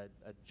he's a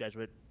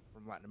Jesuit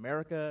from Latin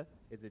America?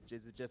 Is it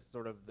just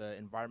sort of the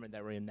environment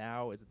that we're in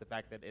now? Is it the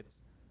fact that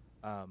it's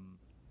a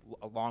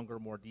longer,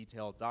 more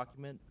detailed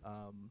document?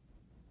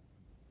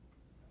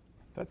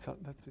 That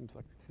seems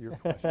like your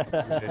question.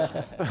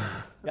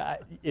 Yeah,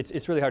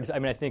 it's really hard to.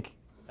 I think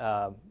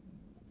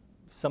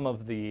some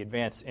of the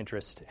advanced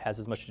interest has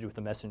as much to do with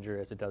the messenger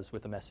as it does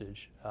with the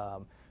message.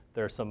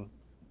 There are some,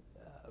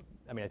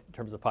 in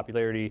terms of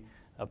popularity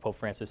of Pope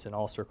Francis in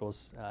all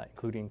circles,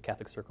 including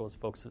Catholic circles,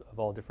 folks of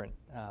all different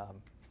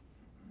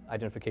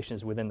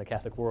identifications within the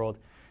Catholic world.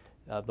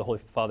 The Holy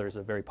Father is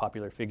a very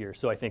popular figure.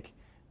 So I think,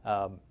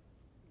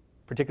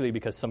 particularly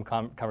because some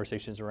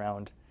conversations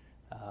around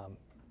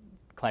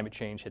climate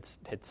change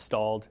had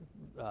stalled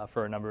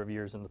for a number of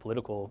years in the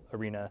political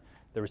arena,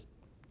 there's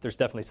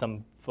definitely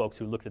some folks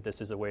who looked at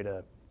this as a way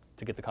to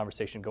get the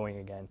conversation going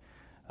again.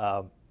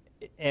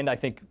 And I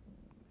think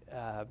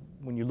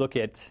when you look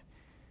at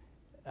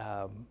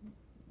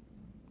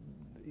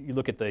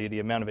the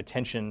amount of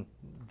attention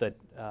that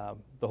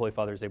the Holy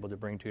Father is able to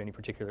bring to any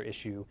particular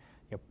issue,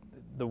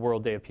 the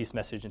World Day of Peace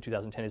message in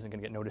 2010 isn't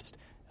going to get noticed,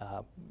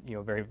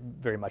 very,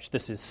 very much.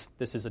 This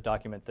is a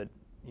document that,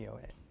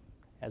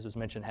 as was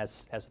mentioned,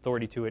 has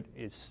authority to it,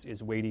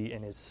 is weighty,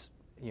 and is,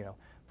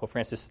 Pope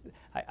Francis.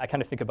 I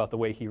kind of think about the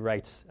way he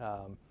writes.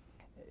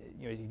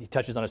 He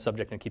touches on a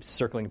subject and keeps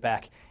circling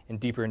back in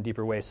deeper and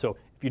deeper ways. So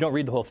if you don't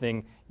read the whole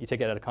thing, you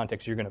take it out of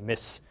context, you're going to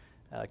miss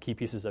key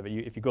pieces of it.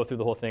 If you go through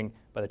the whole thing,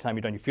 by the time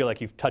you're done, you feel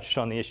like you've touched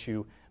on the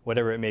issue,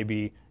 whatever it may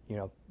be,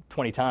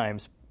 20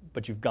 times,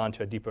 but you've gone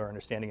to a deeper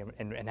understanding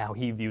and how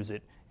he views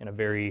it in a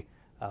very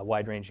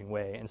wide-ranging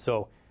way. And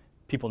so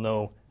people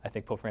know, I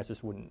think Pope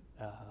Francis wouldn't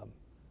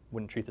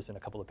treat this in a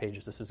couple of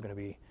pages. This is going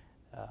to be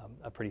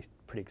a pretty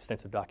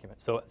extensive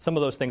document. So some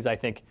of those things, I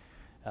think,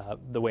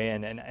 the way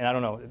in, and I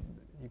don't know,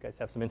 you guys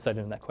have some insight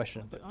into that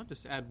question. But I'll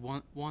just add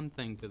one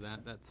thing to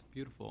that. That's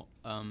beautiful.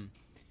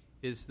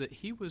 Is that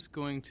he was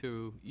going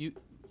to,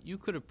 you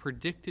could have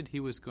predicted he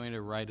was going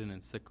to write an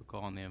encyclical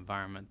on the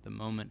environment the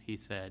moment he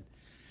said,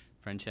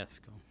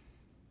 Francesco.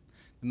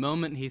 The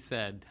moment he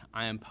said,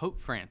 I am Pope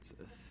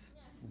Francis.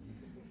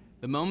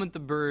 The moment the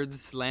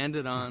birds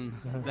landed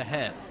on the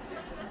head,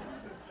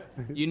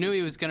 you knew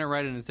he was going to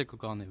write an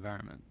encyclical on the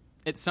environment.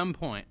 At some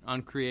point,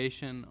 on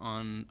creation,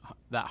 on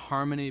that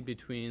harmony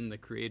between the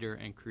creator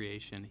and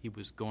creation, he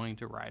was going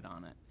to write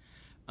on it.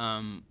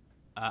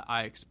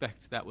 I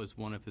expect that was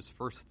one of his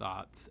first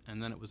thoughts,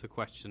 and then it was a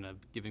question of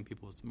giving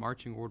people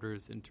marching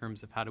orders in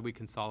terms of how do we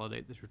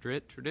consolidate the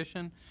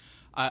tradition.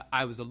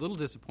 I was a little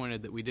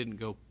disappointed that we didn't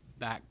go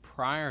back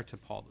prior to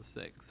Paul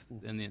VI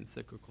in the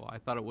encyclical. I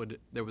thought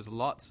there was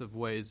lots of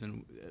ways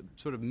and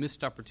sort of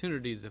missed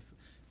opportunities, if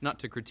not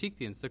to critique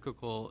the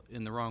encyclical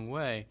in the wrong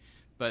way,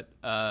 but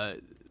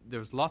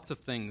there's lots of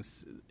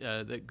things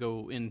that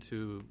go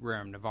into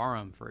Rerum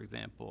Novarum, for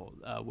example,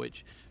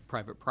 which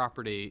private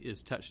property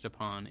is touched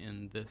upon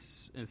in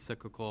this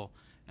encyclical,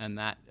 and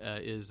that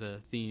is a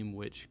theme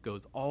which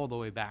goes all the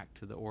way back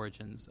to the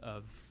origins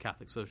of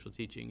Catholic social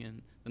teaching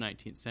in the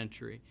 19th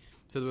century.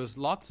 So there was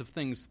lots of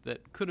things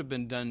that could have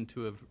been done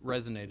to have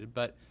resonated,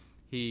 but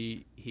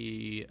he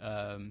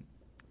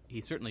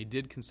certainly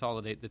did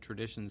consolidate the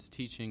tradition's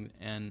teaching,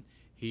 and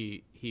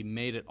he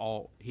made it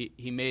all.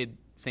 He made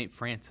St.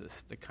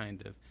 Francis the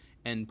kind of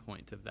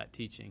endpoint of that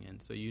teaching,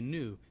 and so you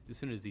knew as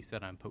soon as he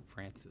said, "I'm Pope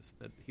Francis,"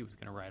 that he was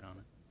going to write on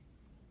it.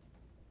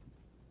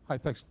 Hi,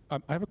 thanks. I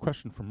have a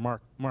question for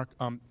Mark. Mark,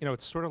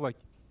 it's sort of like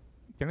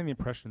getting the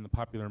impression in the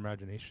popular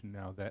imagination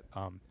now that,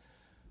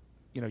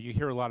 you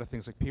hear a lot of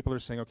things like people are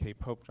saying, okay,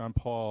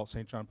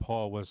 St. John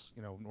Paul was,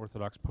 an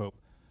Orthodox Pope.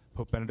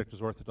 Pope Benedict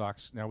was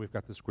Orthodox. Now we've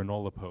got this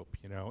granola Pope,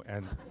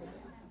 and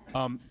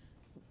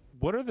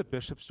what are the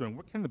bishops doing?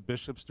 What can the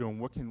bishops do, and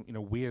what can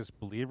we as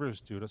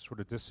believers do to sort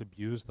of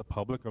disabuse the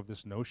public of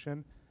this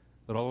notion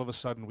that all of a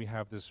sudden we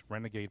have this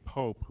renegade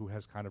Pope who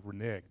has kind of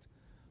reneged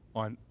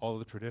on all of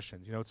the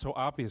traditions? It's so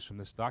obvious from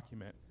this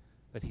document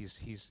that he's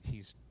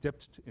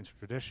dipped into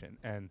tradition,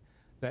 and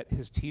that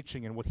his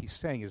teaching and what he's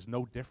saying is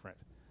no different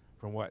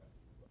from what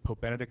Pope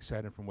Benedict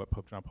said and from what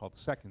Pope John Paul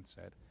II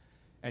said.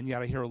 And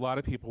yet I hear a lot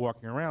of people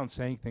walking around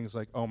saying things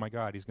like, oh my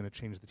God, he's going to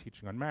change the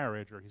teaching on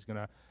marriage, or he's going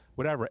to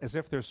whatever, as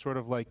if there's sort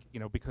of like,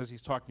 because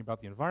he's talking about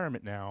the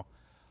environment now,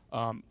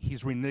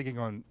 he's reneging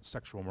on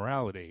sexual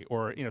morality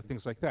or,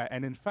 things like that.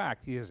 And in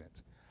fact, he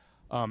isn't.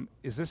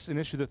 Is this an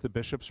issue that the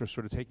bishops are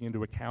sort of taking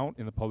into account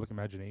in the public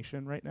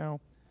imagination right now?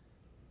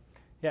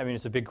 Yeah, I mean,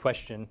 it's a big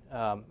question.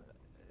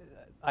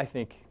 I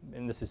think,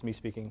 and this is me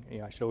speaking,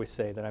 I should always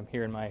say that I'm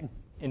here in my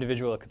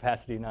individual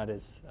capacity, not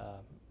as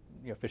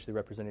officially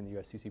representing the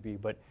USCCB,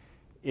 but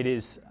it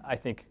is, I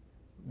think,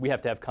 we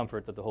have to have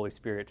comfort that the Holy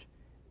Spirit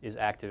is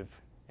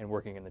active and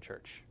working in the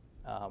church.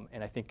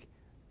 And I think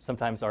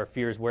sometimes our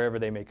fears, wherever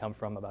they may come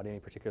from about any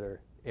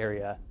particular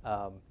area,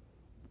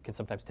 can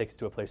sometimes take us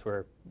to a place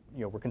where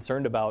we're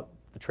concerned about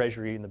the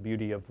treasury and the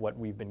beauty of what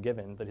we've been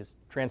given that has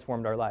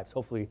transformed our lives.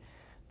 Hopefully,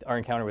 our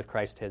encounter with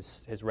Christ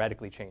has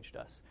radically changed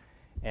us.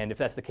 And if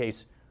that's the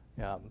case,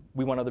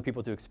 we want other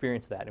people to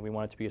experience that, and we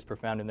want it to be as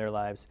profound in their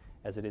lives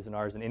as it is in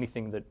ours. And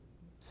anything that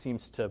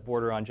seems to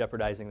border on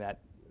jeopardizing that,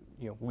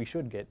 we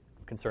should get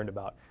concerned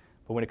about.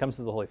 But when it comes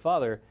to the Holy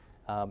Father,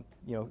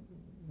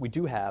 we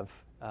do have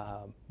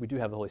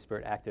the Holy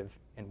Spirit active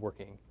and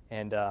working.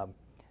 And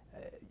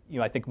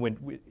I think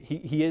when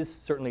he is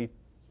certainly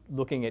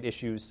looking at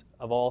issues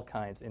of all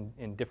kinds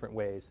in different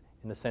ways,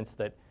 in the sense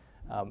that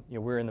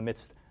we're in the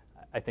midst,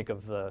 I think,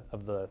 of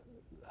the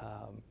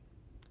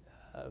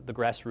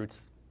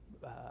grassroots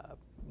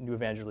new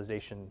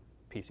evangelization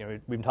piece.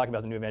 We've been talking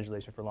about the new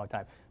evangelization for a long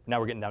time, but now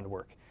we're getting down to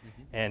work.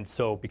 Mm-hmm. And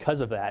so because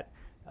of that,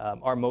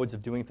 our modes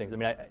of doing things,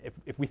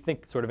 if we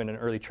think sort of in an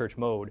early church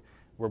mode,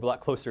 we're a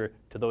lot closer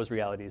to those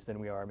realities than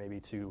we are maybe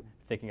to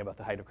thinking about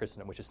the height of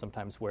Christendom, which is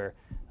sometimes where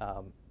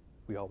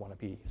we all want to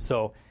be.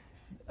 So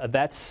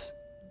that's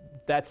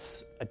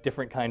a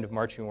different kind of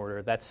marching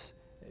order. That's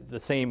the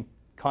same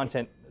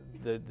content,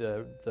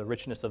 the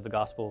richness of the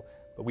gospel,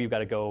 but we've got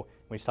to go.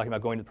 When he's talking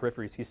about going to the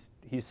peripheries,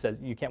 he says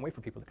you can't wait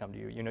for people to come to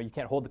you. You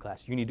can't hold the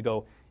class. You need to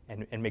go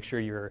and make sure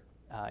you're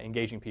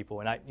engaging people.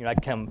 And I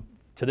come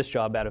to this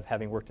job out of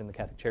having worked in the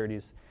Catholic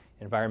Charities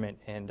environment,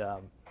 and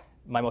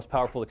my most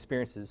powerful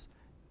experiences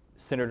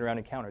centered around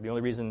encounter. The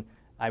only reason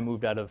I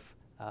moved out of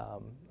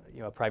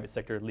a private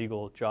sector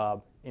legal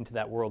job into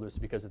that world was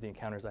because of the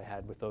encounters I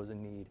had with those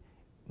in need,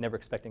 never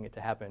expecting it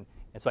to happen.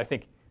 And so I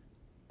think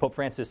Pope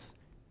Francis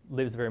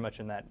lives very much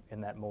in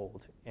that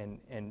mold,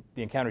 and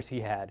the encounters he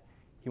had,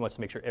 he wants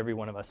to make sure every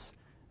one of us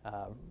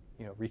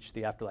reach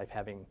the afterlife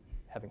having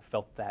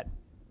felt that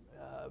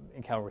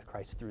encounter with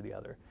Christ through the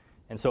other.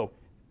 And so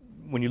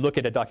when you look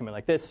at a document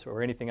like this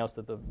or anything else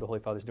that the Holy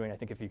Father's doing, I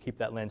think if you keep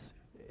that lens,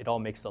 it all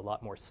makes a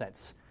lot more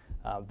sense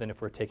than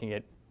if we're taking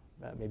it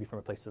maybe from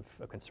a place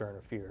of concern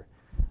or fear.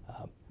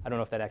 I don't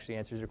know if that actually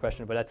answers your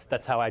question, but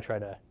that's how I try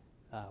to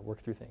work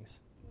through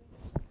things.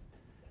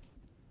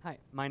 Hi,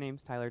 my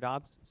name's Tyler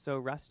Dobbs. So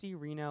Rusty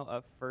Reno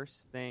of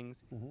First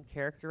Things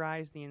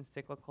characterized the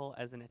encyclical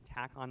as an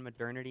attack on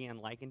modernity and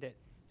likened it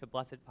to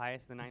Blessed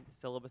Pius IX's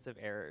syllabus of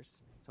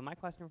errors. So my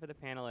question for the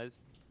panel is,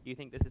 do you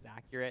think this is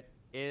accurate?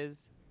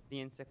 Is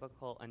the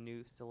encyclical a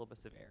new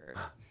syllabus of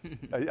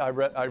errors?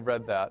 I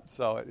read that.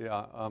 So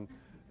yeah,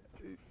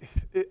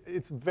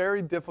 it's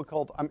very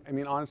difficult.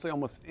 Honestly,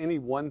 almost any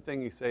one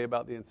thing you say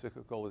about the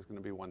encyclical is going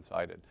to be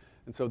one-sided.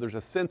 And so there's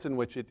a sense in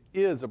which it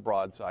is a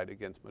broadside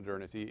against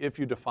modernity, if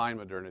you define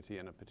modernity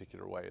in a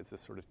particular way. It's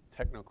this sort of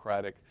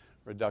technocratic,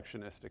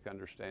 reductionistic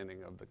understanding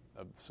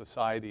of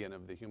society and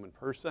of the human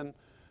person.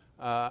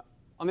 On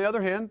the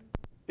other hand,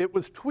 it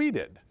was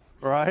tweeted,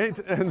 right?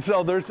 And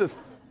so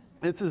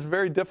it's this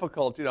very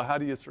difficult, how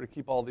do you sort of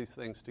keep all these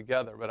things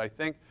together? But I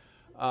think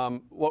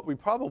what we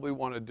probably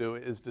want to do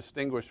is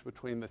distinguish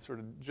between the sort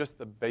of just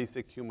the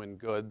basic human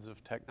goods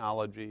of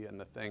technology and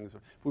the things.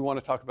 If we want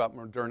to talk about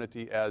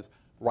modernity as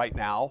right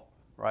now,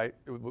 right?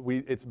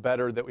 It's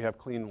better that we have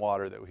clean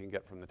water that we can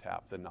get from the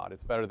tap than not.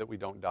 It's better that we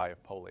don't die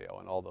of polio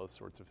and all those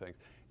sorts of things.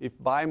 If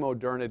by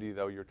modernity,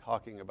 though, you're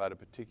talking about a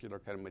particular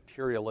kind of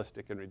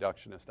materialistic and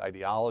reductionist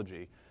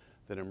ideology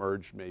that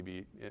emerged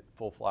maybe in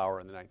full flower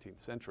in the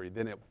 19th century,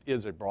 then it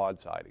is a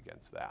broadside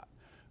against that.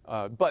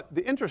 But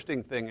the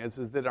interesting thing is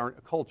that our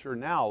culture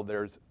now,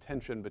 there's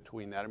tension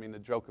between that. The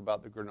joke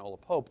about the granola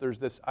pope, there's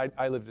this,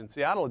 I lived in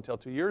Seattle until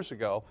 2 years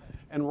ago,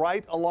 and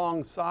right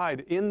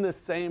alongside, in the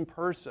same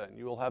person,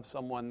 you will have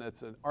someone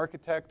that's an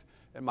architect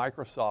at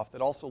Microsoft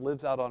that also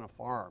lives out on a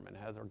farm and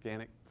has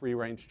organic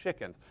free-range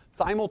chickens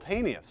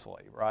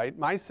simultaneously, right?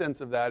 My sense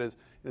of that is,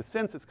 in a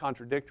sense, it's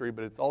contradictory,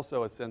 but it's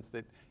also a sense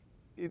that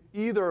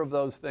either of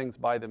those things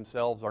by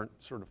themselves aren't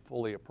sort of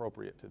fully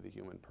appropriate to the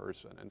human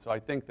person. And so I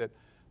think that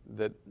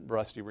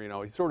Rusty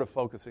Reno, he's sort of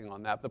focusing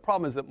on that. The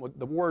problem is that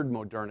the word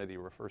modernity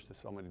refers to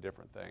so many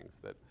different things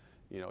that,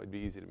 it'd be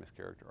easy to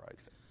mischaracterize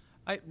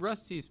it.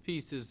 Rusty's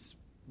piece is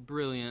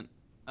brilliant.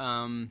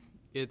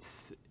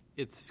 It's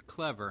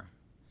clever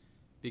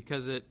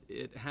because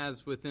it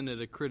has within it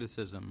a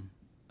criticism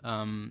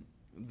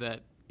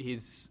that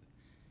he's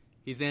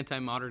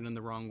anti-modern in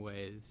the wrong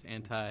ways.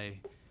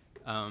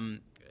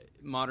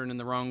 Modern in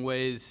the wrong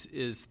ways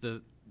is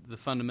the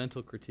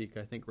fundamental critique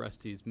I think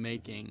Rusty's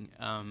making.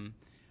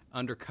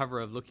 under cover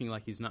of looking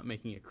like he's not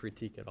making a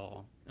critique at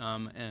all.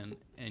 And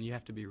you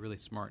have to be really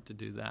smart to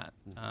do that.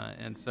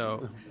 And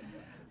so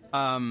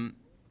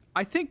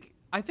I think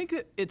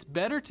that it's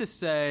better to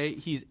say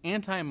he's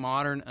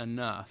anti-modern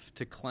enough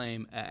to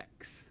claim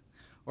X,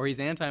 or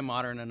he's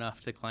anti-modern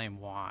enough to claim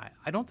Y.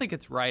 I don't think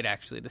it's right,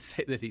 actually, to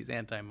say that he's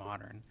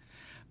anti-modern.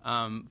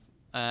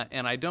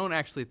 And I don't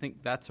actually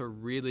think that's a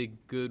really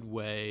good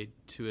way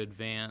to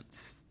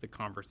advance the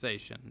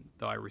conversation,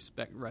 though I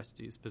respect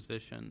Rusty's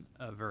position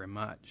very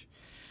much.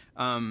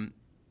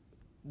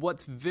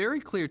 What's very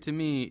clear to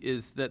me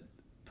is that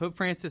Pope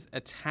Francis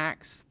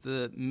attacks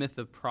the myth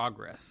of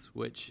progress,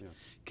 which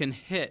can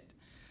hit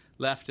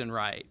left and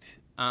right.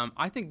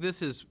 I think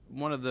this is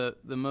one of the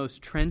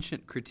most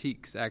trenchant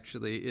critiques,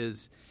 actually,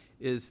 is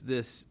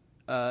this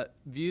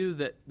view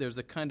that there's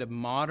a kind of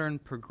modern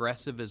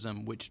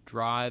progressivism which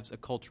drives a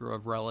culture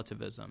of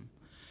relativism.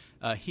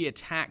 He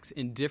attacks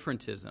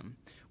indifferentism,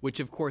 which,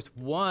 of course,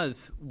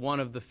 was one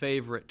of the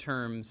favorite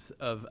terms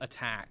of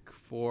attack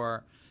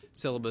for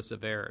Syllabus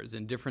of Errors,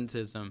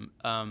 indifferentism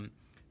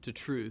to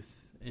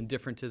truth,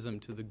 indifferentism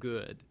to the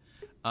good.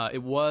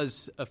 It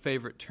was a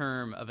favorite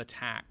term of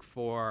attack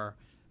for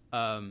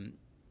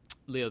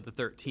Leo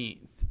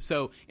XIII.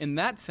 So in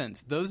that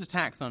sense, those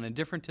attacks on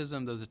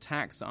indifferentism, those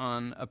attacks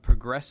on a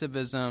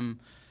progressivism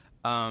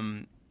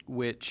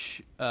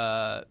which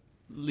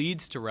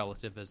leads to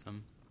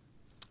relativism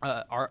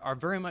are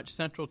very much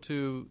central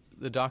to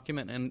the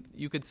document, and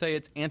you could say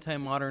it's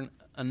anti-modern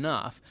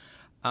enough.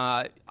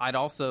 I'd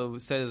also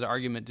say there's an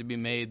argument to be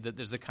made that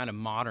there's a kind of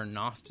modern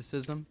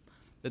Gnosticism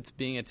that's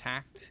being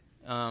attacked.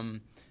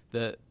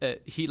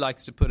 He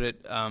likes to put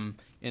it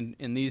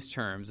in these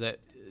terms, that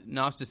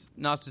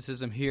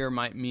Gnosticism here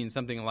might mean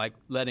something like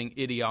letting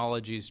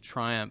ideologies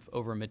triumph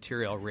over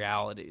material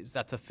realities.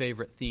 That's a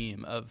favorite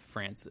theme of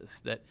Francis,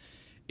 that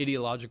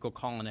ideological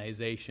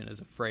colonization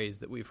is a phrase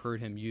that we've heard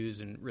him use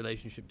in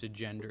relationship to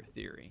gender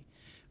theory.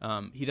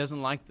 He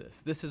doesn't like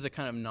this. This is a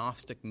kind of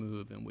Gnostic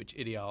move in which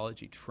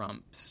ideology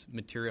trumps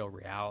material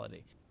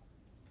reality.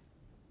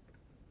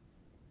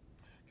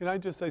 Can I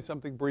just say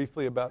something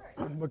briefly about,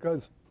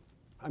 because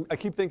I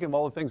keep thinking of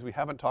all the things we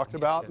haven't talked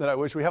about that I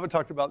wish we haven't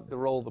talked about. The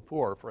role of the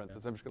poor, for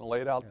instance. I'm just going to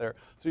lay it out there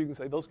so you can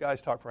say those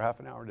guys talked for half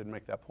an hour and didn't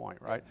make that point,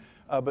 right?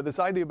 But this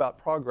idea about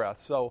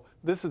progress, so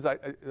this is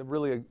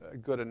really a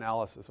good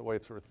analysis, a way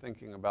of sort of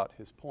thinking about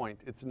his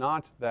point. It's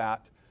not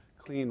that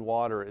clean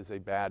water is a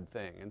bad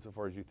thing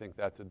insofar as you think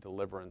that's a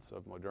deliverance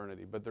of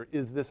modernity, but there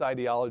is this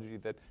ideology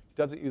that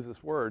doesn't use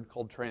this word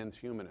called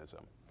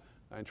transhumanism.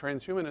 And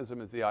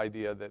transhumanism is the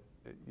idea that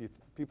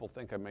people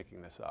think I'm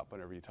making this up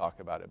whenever you talk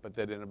about it, but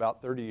that in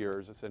about 30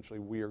 years, essentially,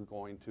 we are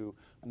going to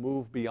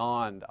move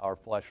beyond our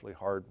fleshly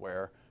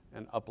hardware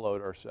and upload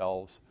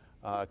ourselves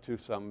to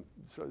some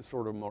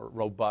sort of more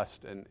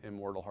robust and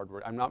immortal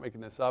hardware. I'm not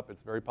making this up.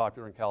 It's very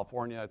popular in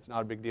California. It's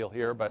not a big deal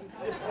here, but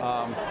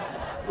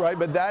right.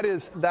 But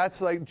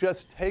that's like,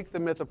 just take the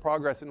myth of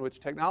progress, in which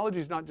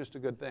technology is not just a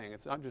good thing.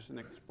 It's not just an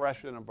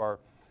expression of our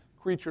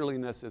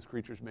creatureliness as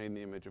creatures made in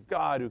the image of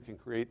God who can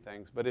create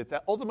things, but it's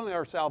ultimately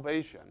our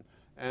salvation,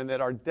 and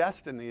that our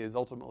destiny is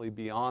ultimately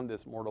beyond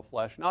this mortal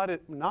flesh,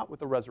 not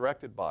with a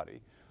resurrected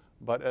body,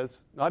 but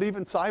as not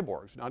even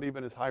cyborgs, not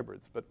even as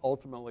hybrids, but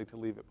ultimately to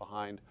leave it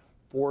behind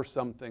for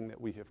something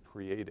that we have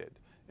created.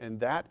 And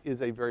that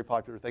is a very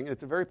popular thing, and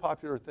it's a very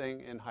popular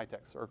thing in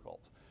high-tech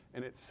circles.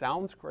 And it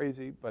sounds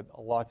crazy, but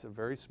lots of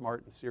very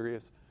smart and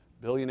serious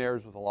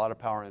billionaires with a lot of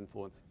power and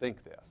influence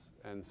think this.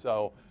 And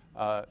so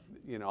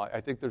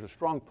I think there's a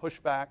strong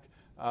pushback,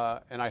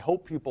 and I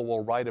hope people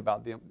will write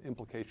about the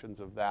implications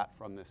of that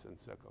from this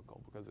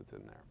encyclical, because it's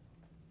in there.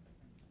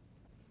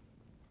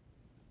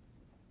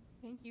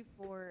 Thank you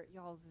for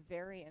y'all's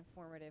very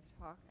informative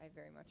talk. I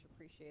very much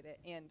appreciate it,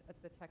 and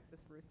the Texas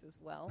roots as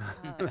well.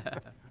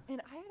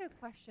 And I had a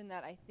question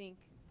that I think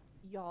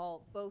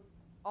y'all both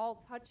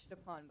all touched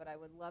upon, but I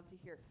would love to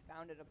hear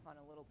expounded upon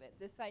a little bit.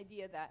 This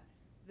idea that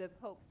the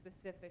Pope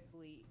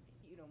specifically,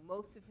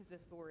 most of his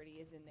authority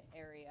is in the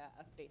area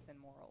of faith and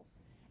morals,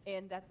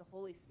 and that the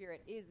Holy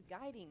Spirit is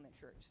guiding the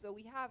church. So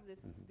we have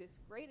this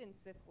great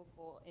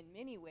encyclical in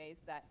many ways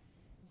that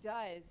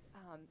does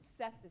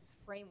set this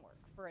framework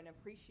for an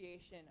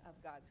appreciation of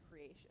God's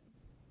creation.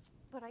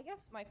 But I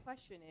guess my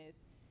question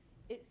is,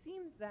 it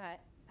seems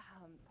that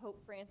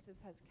Pope Francis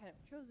has kind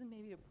of chosen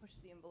maybe to push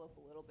the envelope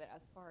a little bit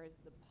as far as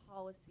the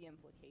policy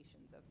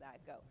implications of that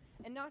go.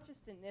 And not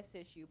just in this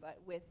issue, but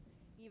with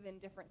even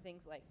different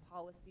things like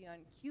policy on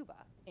Cuba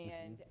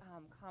and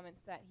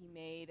comments that he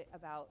made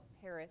about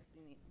Paris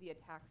and the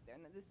attacks there.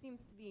 And that this seems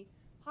to be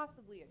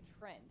possibly a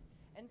trend.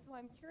 And so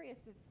I'm curious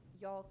if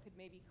y'all could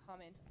maybe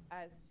comment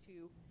as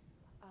to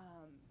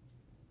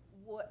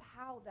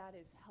how that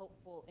is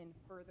helpful in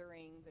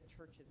furthering the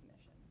church's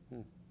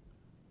mission.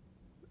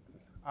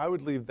 I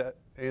would leave that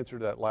answer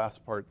to that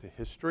last part to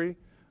history,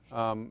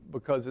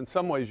 because in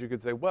some ways you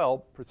could say, well,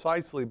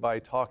 precisely by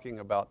talking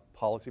about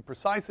policy,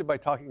 precisely by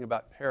talking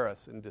about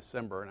Paris in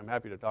December, and I'm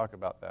happy to talk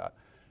about that,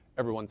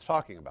 everyone's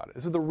talking about it.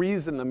 This is the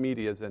reason the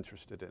media is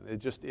interested in it. It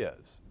just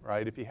is,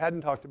 right? If he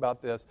hadn't talked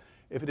about this,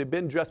 if it had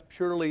been just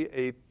purely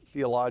a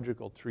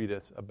theological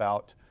treatise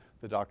about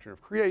the doctrine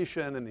of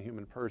creation and the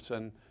human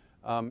person,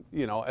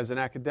 as an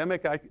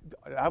academic,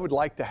 I would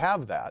like to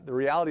have that. The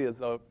reality is,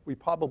 though, we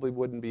probably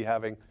wouldn't be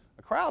having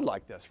a crowd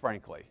like this,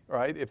 frankly,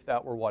 right, if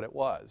that were what it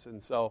was.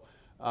 And so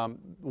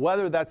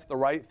whether that's the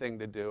right thing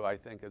to do, I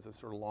think, is a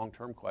sort of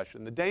long-term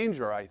question. The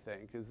danger, I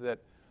think, is that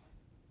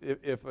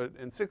if an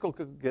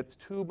encyclical gets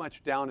too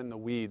much down in the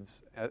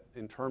weeds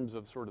in terms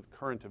of sort of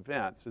current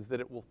events, is that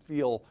it will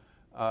feel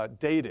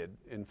dated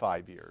in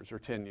 5 years or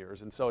 10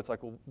 years. And so it's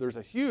like, well, there's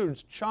a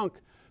huge chunk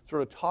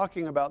sort of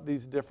talking about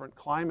these different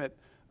climate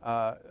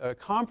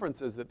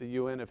conferences that the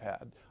UN have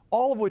had,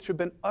 all of which have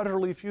been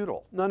utterly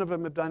futile. None of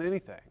them have done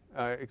anything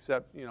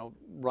except,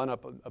 run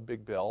up a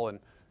big bill and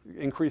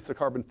increase the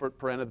carbon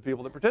footprint of the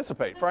people that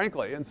participate,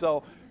 frankly. And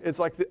so it's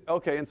like,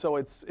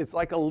 it's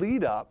like a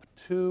lead up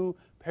to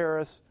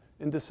Paris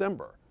in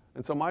December.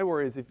 And so my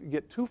worry is if you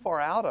get too far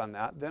out on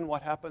that, then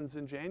what happens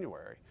in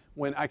January?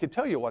 When I could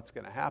tell you what's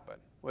going to happen,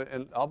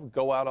 and I'll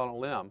go out on a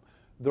limb.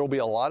 There'll be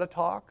a lot of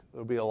talk.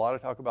 There'll be a lot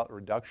of talk about the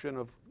reduction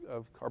of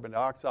carbon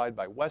dioxide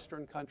by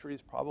Western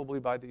countries, probably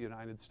by the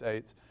United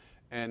States.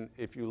 And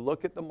if you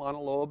look at the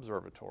Mauna Loa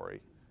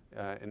Observatory,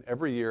 and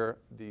every year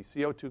the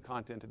CO2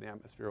 content in the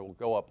atmosphere will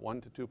go up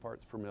 1 to 2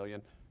 parts per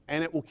million,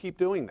 and it will keep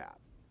doing that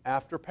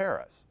after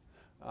Paris.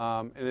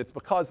 And it's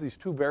because these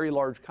two very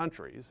large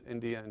countries,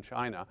 India and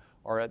China,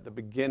 are at the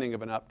beginning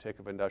of an uptick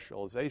of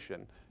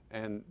industrialization,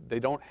 and they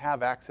don't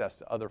have access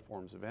to other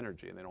forms of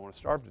energy, and they don't want to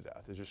starve to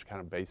death. It's just kind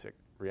of basic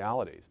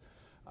realities.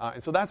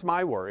 And so that's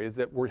my worry, is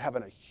that we're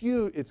having a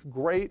huge, it's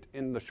great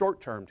in the short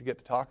term to get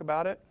to talk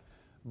about it,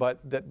 but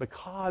that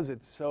because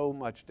it's so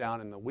much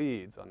down in the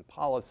weeds on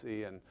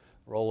policy and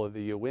role of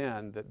the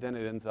UN, that then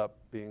it ends up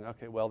being,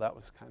 okay, well, that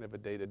was kind of a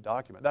dated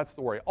document. That's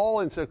the worry. All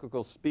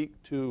encyclicals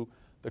speak to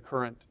the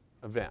current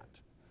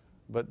event.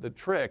 But the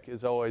trick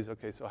is always,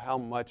 okay, so how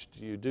much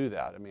do you do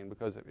that?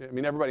 Because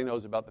everybody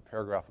knows about the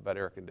paragraph about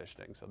air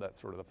conditioning, so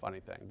that's sort of the funny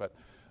thing. But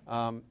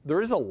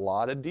there is a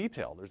lot of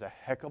detail. There's a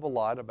heck of a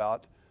lot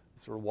about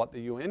sort of what the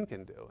UN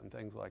can do and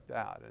things like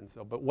that. And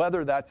so, but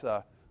whether that's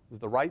is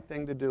the right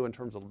thing to do in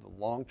terms of the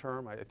long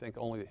term, I think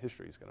only the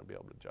history is going to be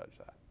able to judge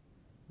that.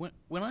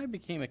 When I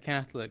became a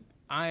Catholic,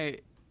 I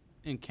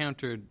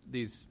encountered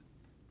these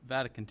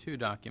Vatican II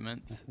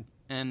documents,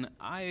 and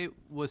I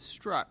was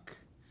struck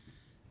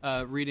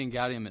reading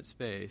Gaudium et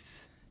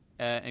Spes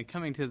and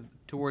coming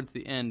towards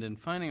the end and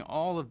finding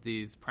all of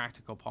these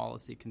practical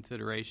policy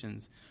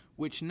considerations,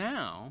 which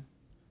now,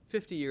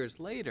 50 years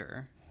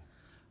later,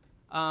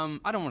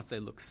 I don't want to say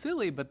look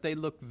silly, but they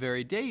look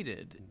very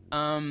dated.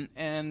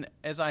 And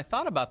as I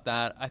thought about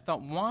that, I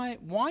thought,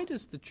 why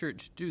does the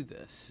church do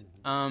this?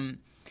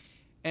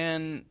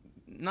 And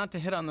not to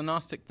hit on the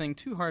Gnostic thing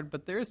too hard,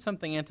 but there is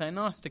something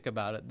anti-Gnostic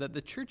about it, that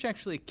the church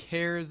actually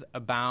cares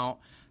about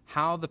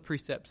how the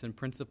precepts and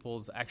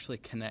principles actually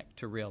connect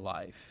to real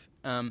life.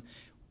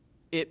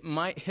 It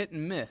might hit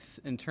and miss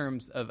in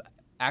terms of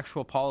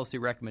actual policy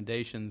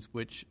recommendations,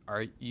 which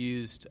are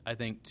used, I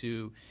think,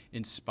 to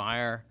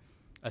inspire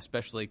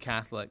especially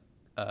Catholic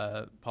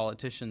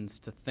politicians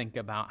to think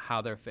about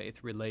how their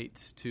faith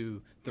relates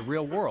to the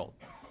real world.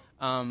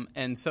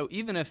 And so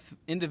even if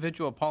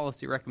individual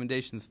policy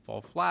recommendations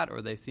fall flat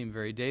or they seem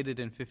very dated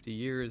in 50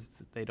 years,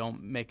 that they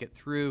don't make it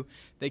through,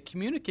 they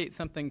communicate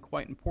something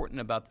quite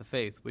important about the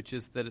faith, which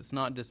is that it's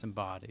not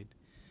disembodied,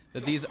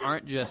 that these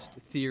aren't just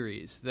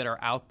theories that are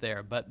out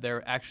there, but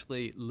they're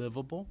actually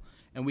livable,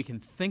 and we can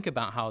think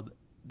about how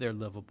they're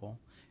livable,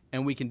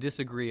 and we can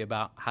disagree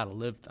about how to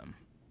live them.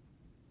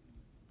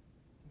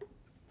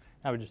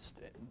 The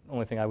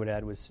only thing I would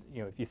add was,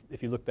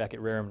 if you look back at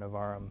Rerum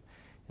Novarum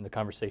and the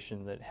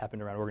conversation that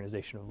happened around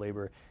organization of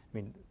labor,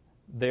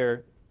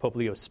 there Pope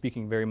Leo is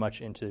speaking very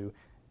much into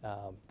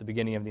the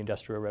beginning of the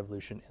Industrial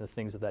Revolution and the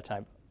things of that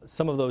time.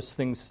 Some of those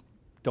things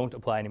don't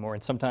apply anymore,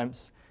 and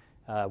sometimes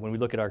when we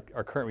look at our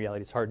current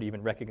reality, it's hard to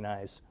even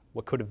recognize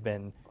what could have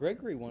been.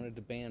 Gregory wanted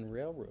to ban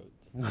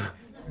railroads.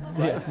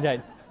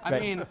 Yeah.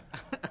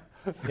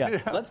 Yeah.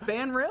 Let's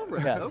ban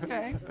railroads. Yeah.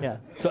 Okay. Yeah.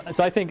 So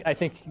I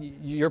think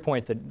your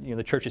point that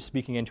the church is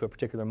speaking into a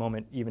particular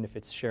moment, even if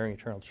it's sharing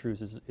eternal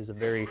truths, is a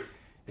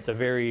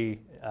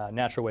very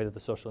natural way that the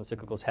social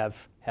encyclicals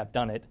have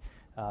done it.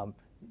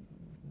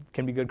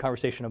 Can be good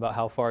conversation about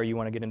how far you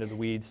want to get into the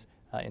weeds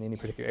in any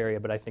particular area,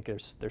 but I think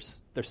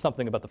there's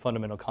something about the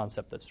fundamental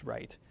concept that's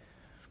right.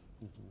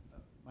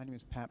 My name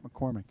is Pat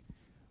McCormick.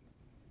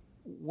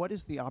 What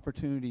is the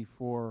opportunity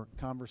for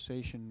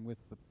conversation with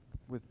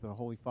the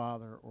Holy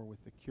Father or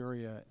with the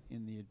Curia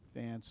in the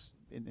advance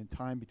in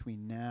time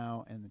between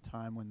now and the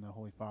time when the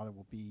Holy Father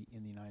will be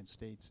in the United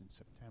States in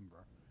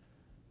September,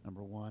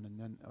 number one? And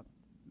then a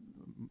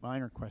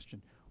minor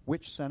question,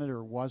 which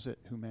senator was it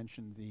who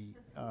mentioned the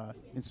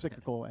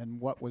encyclical, and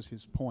what was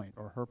his point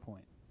or her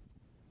point?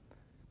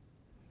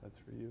 That's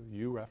for you.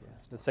 You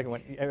referenced. The second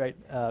one, right,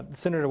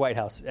 Senator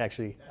Whitehouse,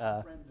 actually.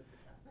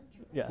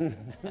 Yeah.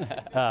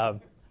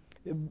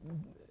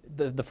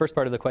 the first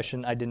part of the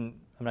question, I'm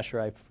not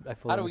sure I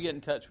fully How do we understood. get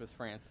in touch with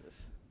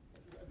Francis?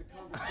 The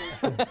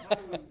conversation,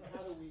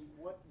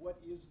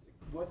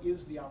 what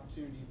is the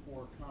opportunity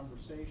for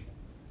conversation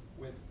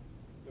with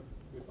the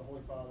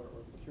Holy Father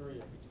or the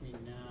Curia between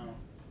now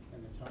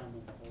and the time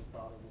when the Holy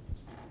Father will be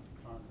speaking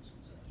to Congress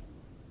in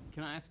September?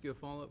 Can I ask you a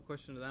follow-up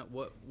question to that?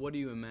 What do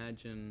you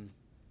imagine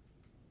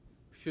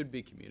should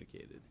be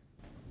communicated?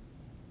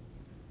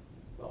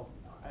 Well,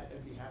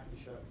 I'd be happy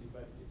to shut up,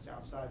 but it's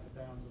outside the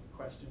bounds of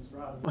questions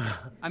rather than.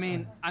 I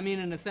mean,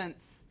 in a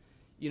sense,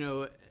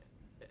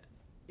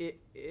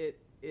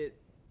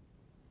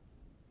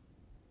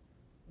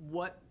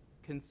 what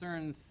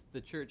concerns the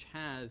church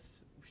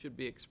has should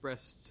be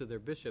expressed to their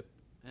bishop,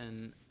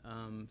 and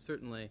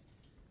certainly,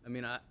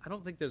 I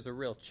don't think there's a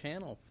real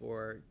channel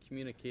for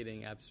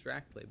communicating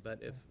abstractly,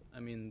 but if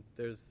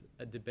there's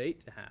a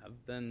debate to have,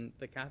 then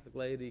the Catholic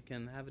laity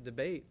can have a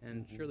debate,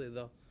 and surely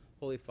the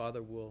Holy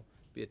Father will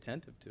be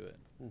attentive to it.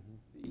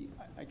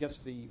 I guess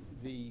the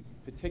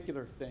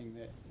particular thing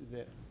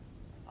that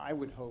I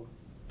would hope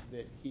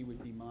that he would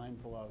be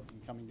mindful of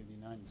in coming to the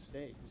United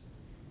States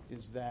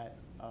is that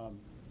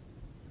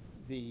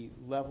the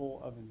level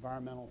of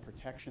environmental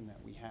protection that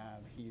we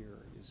have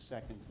here is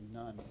second to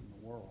none in the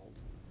world,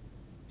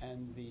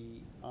 and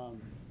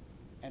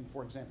and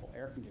for example,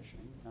 air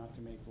conditioning, not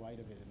to make light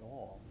of it at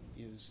all,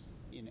 is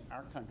in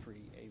our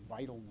country a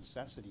vital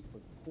necessity for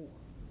the poor.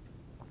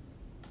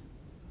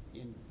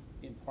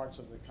 In parts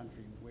of the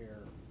country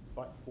where,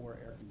 but for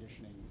air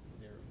conditioning,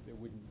 there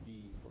wouldn't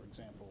be, for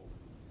example,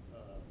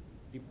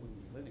 people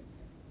wouldn't be living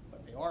here,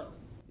 but they are living.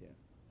 Yeah.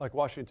 Like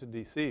Washington,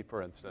 D.C.,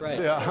 for instance.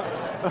 Right.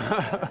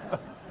 Yeah.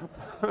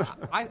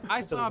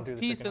 I saw a do the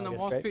piece freaking in the August,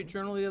 Wall right? Street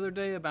Journal the other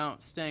day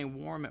about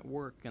staying warm at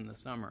work in the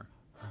summer,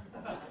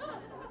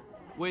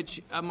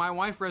 which my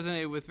wife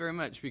resonated with very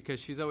much because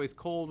she's always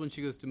cold when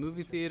she goes to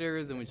movie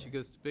theaters and when she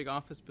goes to big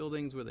office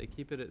buildings where they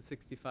keep it at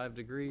 65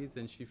 degrees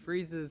and she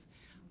freezes.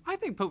 I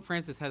think Pope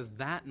Francis has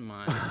that in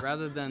mind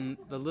rather than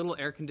the little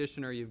air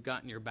conditioner you've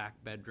got in your back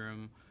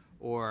bedroom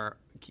or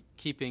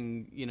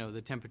keeping,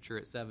 the temperature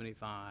at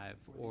 75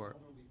 or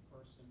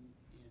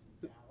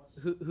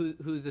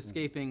who's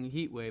escaping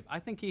heat wave. I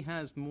think he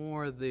has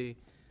more the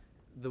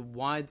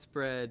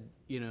widespread,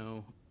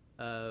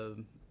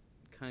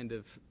 kind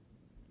of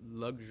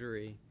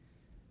luxury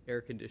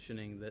air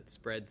conditioning that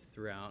spreads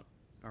throughout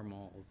our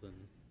malls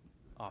and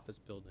office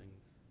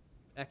buildings.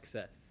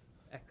 Excess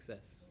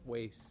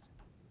waste.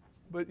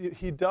 But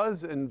he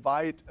does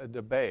invite a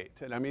debate.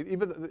 And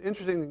even the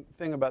interesting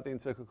thing about the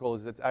encyclical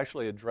is it's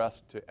actually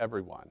addressed to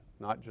everyone,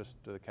 not just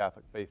to the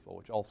Catholic faithful,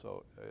 which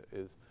also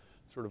is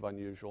sort of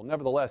unusual.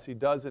 Nevertheless, he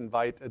does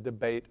invite a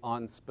debate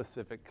on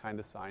specific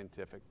kind of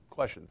scientific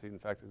questions. He, in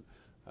fact,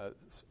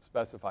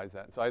 specifies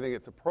that. And so I think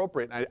it's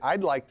appropriate. And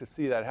I'd like to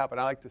see that happen.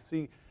 I like to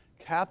see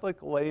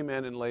Catholic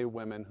laymen and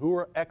laywomen who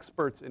are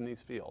experts in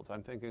these fields.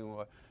 I'm thinking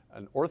of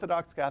an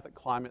Orthodox Catholic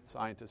climate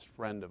scientist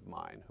friend of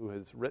mine who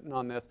has written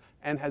on this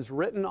and has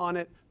written on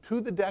it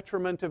to the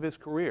detriment of his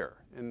career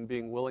in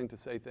being willing to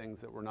say things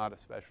that were not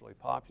especially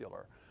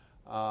popular,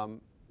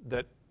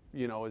 that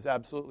is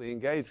absolutely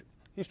engaged.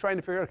 He's trying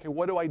to figure out, okay,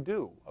 what do I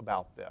do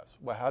about this?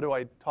 Well, how do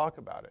I talk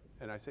about it?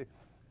 And I say,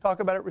 talk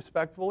about it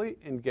respectfully,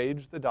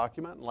 engage the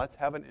document, and let's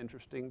have an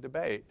interesting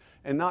debate.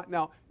 And not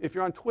now, if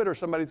you're on Twitter,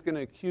 somebody's going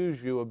to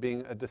accuse you of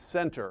being a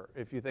dissenter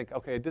if you think,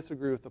 okay, I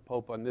disagree with the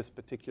Pope on this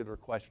particular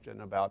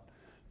question about,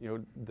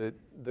 the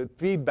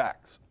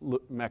feedbacks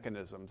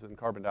mechanisms in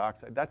carbon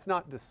dioxide. That's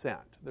not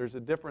dissent. There's a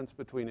difference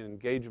between an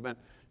engagement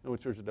in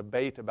which there's a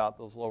debate about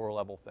those lower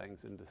level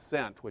things and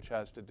dissent, which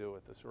has to do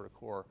with the sort of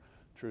core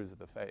truths of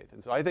the faith.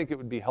 And so I think it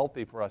would be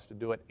healthy for us to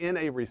do it in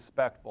a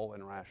respectful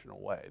and rational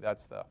way.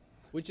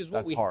 Which is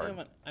what we hard.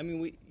 haven't.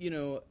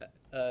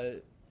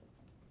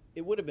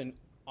 It would have been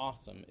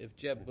awesome if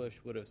Jeb Bush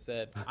would have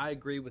said, I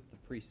agree with the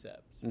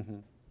precepts. Mm-hmm.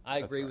 I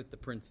agree right. with the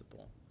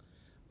principle.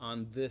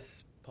 On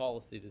this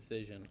policy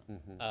decision,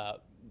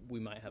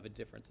 we might have a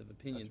difference of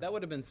opinion. That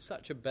would have been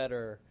such a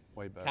better,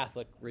 Way better.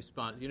 Catholic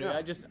response.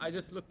 Yeah. I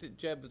just looked at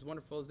Jeb, as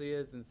wonderful as he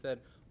is, and said,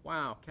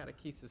 wow,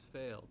 catechesis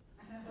failed.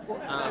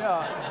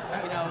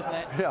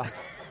 Yeah,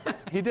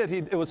 he did.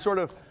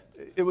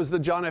 It was the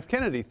John F.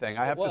 Kennedy thing.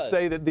 I have to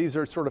say that these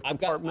are sort of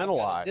compartmentalized. I've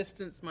got to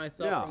distance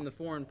myself from the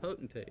foreign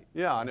potentate.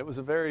 Yeah, and it was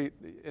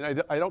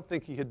and I don't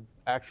think he had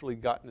actually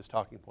gotten his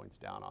talking points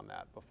down on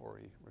that before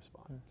he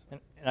responded. So.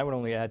 And I would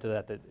only add to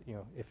that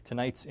if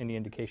tonight's any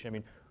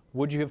indication,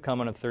 would you have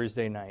come on a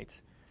Thursday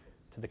night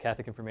to the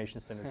Catholic Information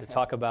Center to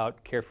talk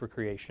about Care for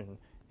Creation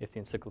if the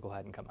encyclical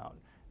hadn't come out?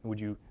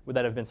 Would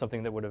that have been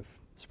something that would have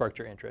sparked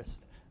your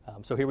interest?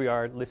 So here we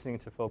are listening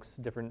to folks'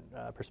 different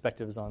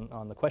perspectives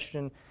on the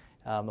question.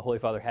 The Holy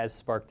Father has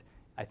sparked,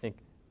 I think,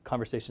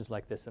 conversations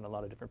like this in a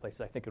lot of different places.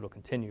 I think it will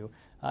continue.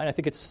 And I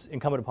think it's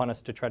incumbent upon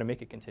us to try to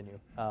make it continue.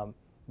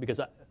 Because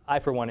I,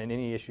 for one, in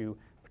any issue,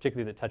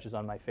 particularly that touches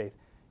on my faith,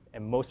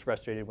 am most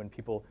frustrated when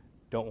people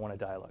don't want to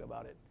dialogue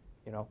about it.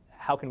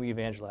 How can we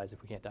evangelize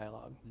if we can't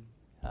dialogue?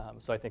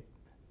 So I think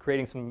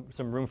creating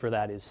some room for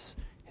that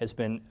has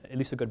been at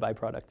least a good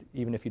byproduct,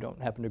 even if you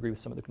don't happen to agree with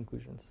some of the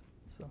conclusions.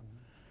 So,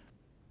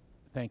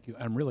 thank you.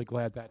 I'm really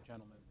glad that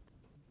gentleman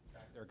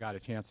back there got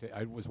a chance.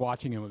 I was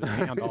watching him with his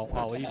hand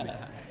all evening.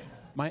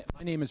 My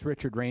name is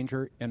Richard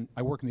Ranger, and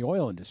I work in the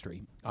oil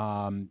industry.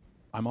 I'm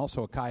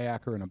also a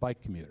kayaker and a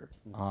bike commuter.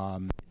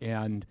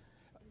 And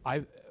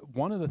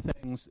one of the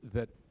things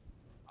that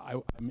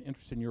I'm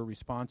interested in your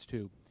response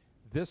to,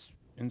 this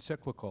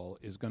encyclical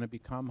is going to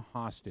become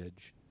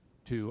hostage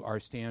to our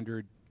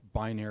standard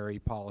binary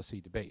policy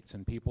debates,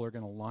 and people are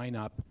going to line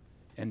up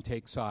and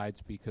take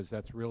sides because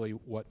that's really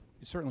what,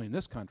 certainly in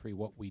this country,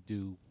 what we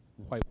do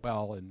quite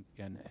well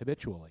and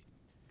habitually.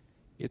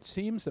 It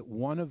seems that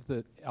one of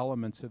the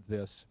elements of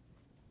this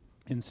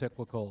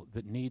encyclical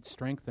that needs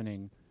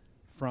strengthening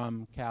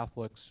from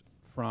Catholics,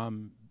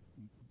 from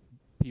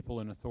people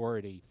in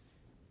authority,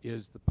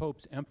 is the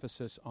Pope's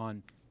emphasis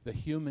on the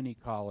human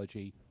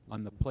ecology,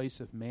 on the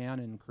place of man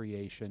in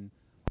creation,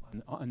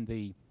 on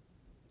the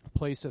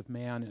place of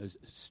man as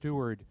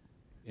steward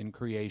in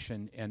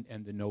creation,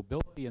 and the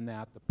nobility in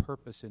that, the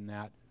purpose in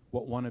that.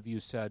 What one of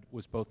you said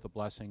was both the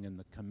blessing and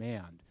the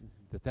command.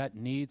 That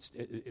needs,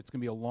 it's going to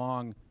be a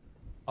long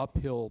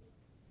uphill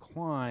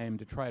climb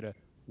to try to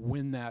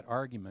win that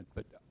argument.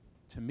 But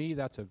to me,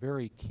 that's a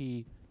very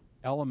key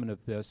element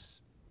of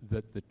this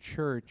that the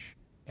church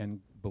and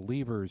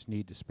believers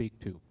need to speak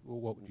to.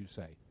 What would you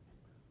say?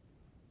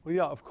 Well,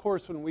 yeah, of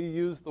course, when we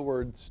use the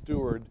word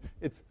steward,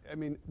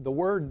 the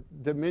word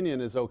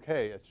dominion is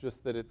okay. It's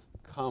just that it's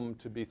come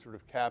to be sort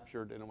of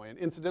captured in a way. And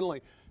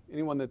incidentally,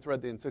 anyone that's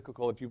read the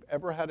encyclical, if you've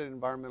ever had an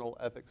environmental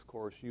ethics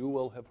course, you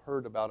will have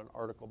heard about an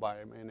article by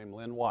a man named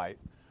Lynn White,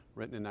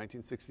 written in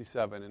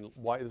 1967. And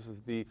White, this is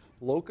the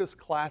locus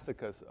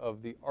classicus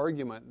of the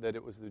argument that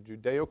it was the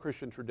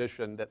Judeo-Christian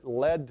tradition that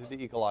led to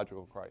the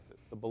ecological crisis.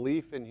 The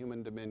belief in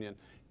human dominion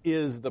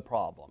is the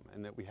problem,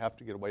 and that we have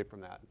to get away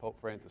from that. And Pope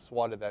Francis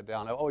swatted that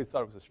down. I always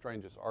thought it was the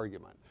strangest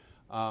argument.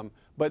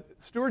 But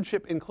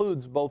stewardship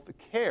includes both the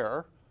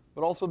care,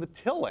 but also the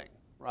tilling,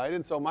 right?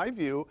 And so my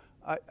view,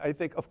 I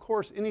think, of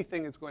course,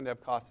 anything is going to have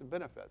costs and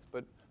benefits,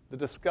 but the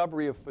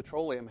discovery of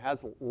petroleum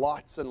has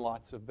lots and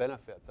lots of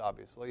benefits,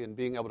 obviously, and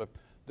being able to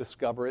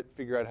discover it,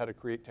 figure out how to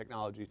create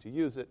technology to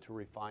use it, to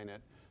refine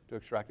it, to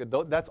extract it.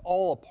 That's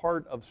all a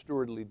part of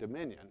stewardly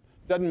dominion.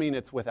 Doesn't mean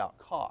it's without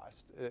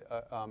cost.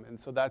 And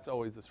so that's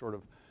always the sort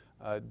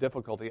of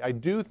difficulty. I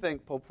do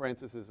think Pope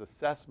Francis's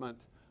assessment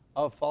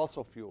of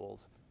fossil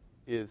fuels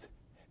is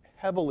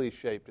heavily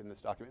shaped in this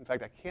document. In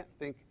fact, I can't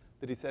think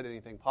that he said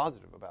anything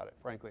positive about it,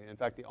 frankly. And in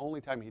fact, the only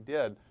time he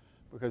did,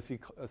 because he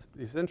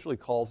essentially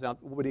calls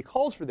out, what he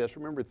calls for this,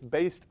 remember, it's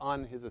based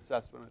on his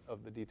assessment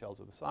of the details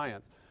of the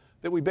science,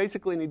 that we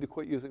basically need to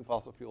quit using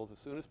fossil fuels as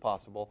soon as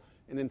possible.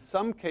 And in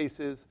some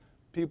cases,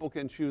 people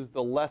can choose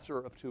the lesser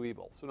of two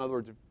evils. So in other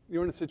words, if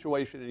you're in a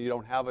situation and you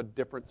don't have a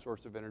different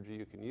source of energy,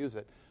 you can use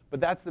it. But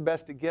that's the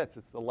best it gets.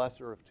 It's the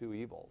lesser of two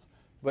evils.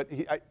 But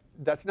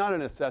that's not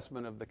an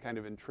assessment of the kind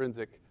of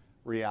intrinsic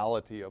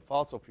reality of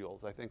fossil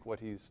fuels. I think what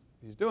he's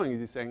doing is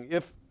he's saying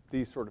if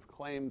these sort of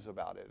claims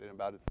about it and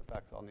about its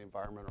effects on the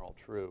environment are all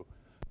true,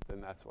 then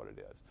that's what it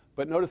is.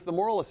 But notice the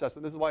moral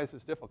assessment. This is why this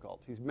is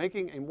difficult. He's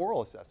making a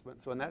moral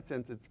assessment. So in that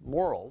sense, it's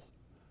morals.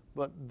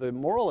 But the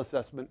moral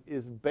assessment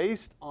is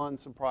based on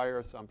some prior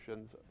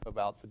assumptions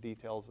about the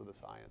details of the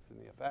science and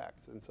the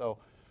effects. And so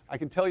I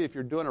can tell you, if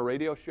you're doing a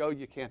radio show,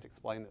 you can't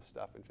explain this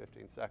stuff in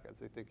 15 seconds.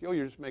 They think,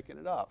 you're just making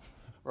it up,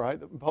 right?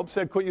 The Pope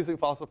said quit using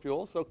fossil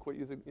fuels, so quit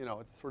using,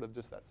 it's sort of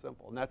just that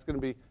simple. And that's going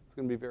to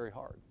be very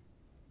hard.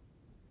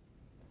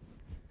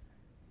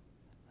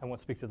 I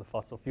won't speak to the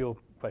fossil fuel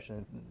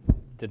question.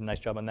 Did a nice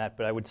job on that,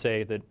 but I would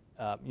say that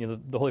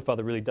the Holy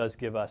Father really does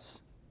give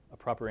us a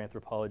proper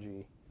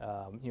anthropology.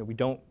 We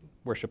don't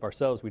worship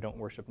ourselves. We don't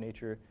worship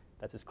nature.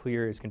 That's as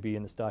clear as can be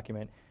in this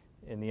document.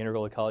 In the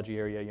integral ecology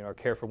area, our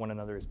care for one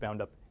another is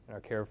bound up in our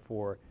care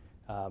for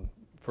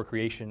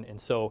creation. And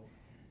so,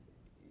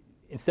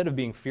 instead of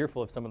being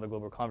fearful of some of the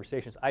global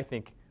conversations, I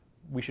think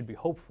we should be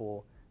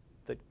hopeful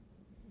that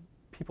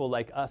people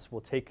like us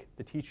will take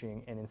the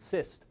teaching and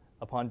insist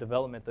upon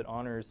development that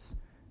honors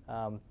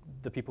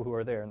the people who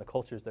are there and the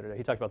cultures that are there.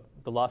 He talked about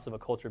the loss of a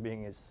culture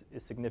being as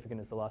significant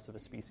as the loss of a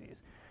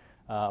species.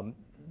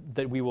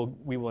 That we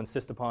will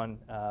insist upon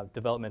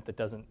development that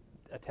doesn't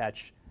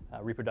attach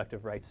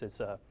reproductive rights as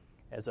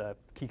a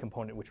key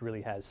component, which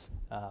really has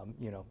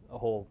a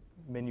whole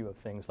menu of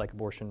things like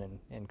abortion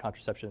and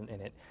contraception in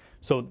it.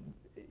 So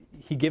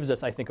he gives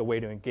us, I think, a way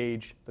to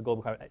engage the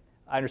global.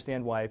 I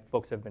understand why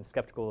folks have been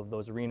skeptical of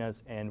those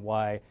arenas and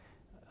why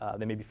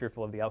they may be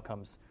fearful of the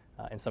outcomes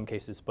in some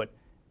cases, but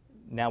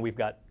now we've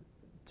got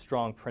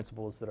strong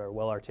principles that are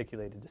well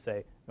articulated to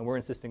say, and we're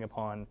insisting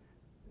upon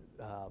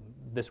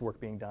this work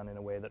being done in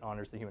a way that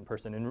honors the human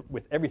person. And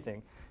with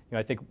everything,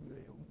 I think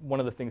one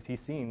of the things he's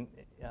seen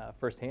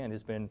firsthand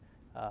has been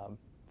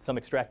some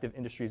extractive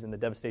industries and the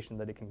devastation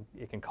that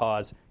it can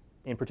cause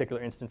in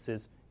particular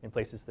instances in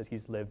places that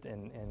he's lived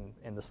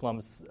in the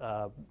slums,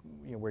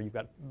 where you've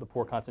got the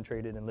poor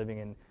concentrated and living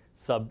in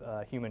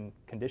subhuman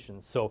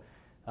conditions. So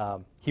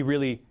he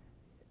really,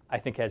 I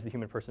think, has the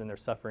human person and their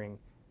suffering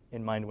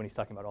in mind when he's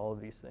talking about all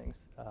of these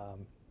things.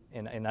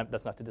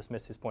 that's not to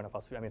dismiss his point on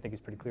fossil fuel. I mean, I think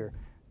he's pretty clear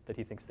that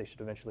he thinks they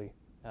should eventually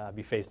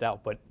be phased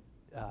out. But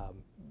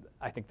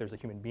I think there's a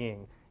human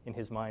being in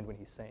his mind when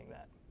he's saying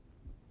that.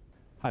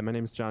 Hi, my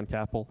name is John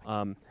Capel.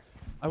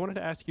 I wanted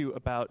to ask you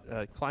about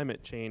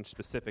climate change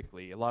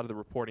specifically. A lot of the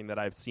reporting that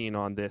I've seen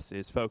on this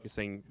is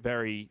focusing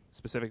very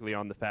specifically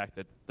on the fact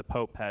that the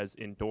Pope has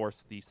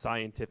endorsed the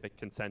scientific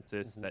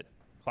consensus that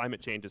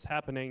climate change is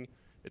happening,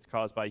 it's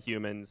caused by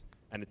humans,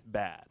 and it's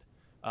bad.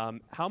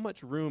 How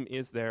much room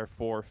is there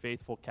for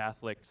faithful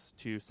Catholics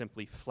to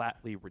simply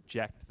flatly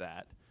reject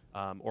that?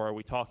 Or are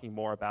we talking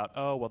more about,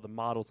 oh, well, the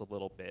model's a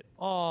little bit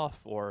off,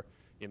 or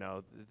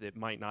it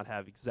might not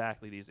have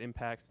exactly these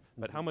impacts,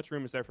 but how much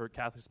room is there for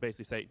Catholics to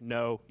basically say,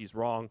 no, he's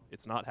wrong,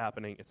 it's not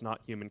happening, it's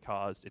not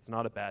human-caused, it's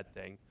not a bad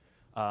thing?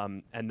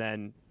 And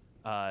then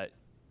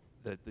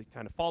the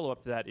kind of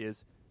follow-up to that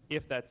is,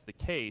 if that's the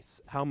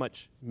case, how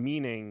much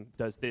meaning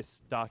does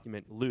this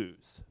document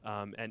lose?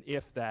 And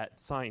if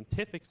that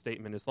scientific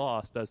statement is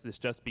lost, does this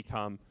just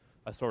become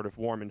a sort of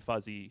warm and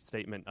fuzzy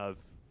statement of,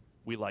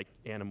 we like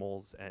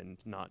animals and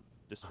not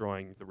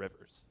destroying the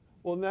rivers?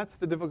 Well, and that's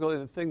the difficulty.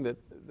 The thing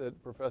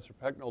that Professor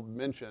Pecknold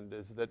mentioned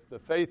is that the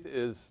faith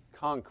is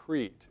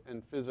concrete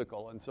and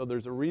physical. And so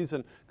there's a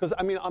reason, because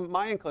I mean,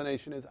 my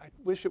inclination is I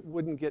wish it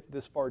wouldn't get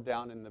this far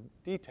down in the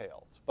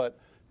details. But,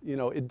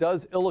 it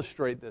does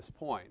illustrate this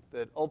point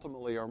that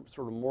ultimately our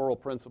sort of moral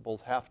principles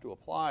have to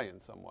apply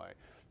in some way.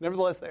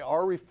 Nevertheless, they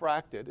are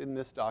refracted in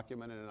this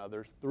document and in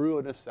others through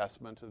an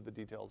assessment of the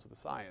details of the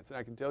science. And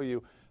I can tell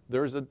you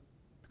there's a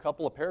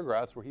couple of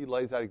paragraphs where he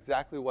lays out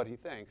exactly what he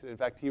thinks. And in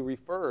fact, he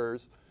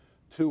refers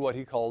to what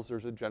he calls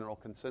there's a general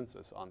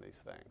consensus on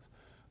these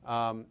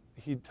things.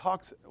 He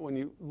talks, when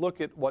you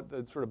look at what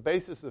the sort of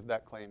basis of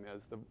that claim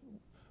is, the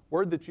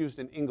word that's used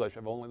in English,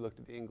 I've only looked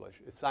at the English,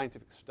 is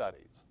scientific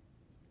studies.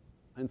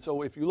 And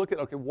so if you look at,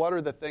 okay, what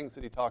are the things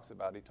that he talks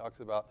about? He talks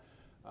about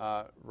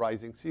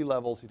rising sea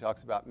levels. He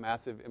talks about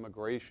massive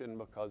immigration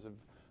because of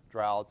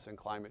droughts and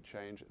climate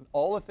change.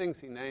 All the things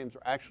he names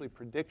are actually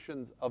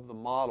predictions of the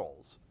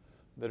models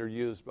that are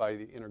used by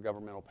the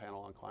Intergovernmental Panel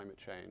on Climate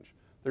Change.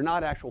 They're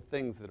not actual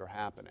things that are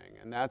happening,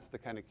 and that's the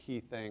kind of key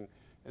thing.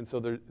 And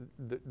so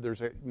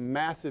there's a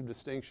massive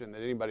distinction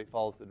that anybody who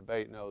follows the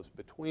debate knows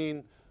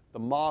between the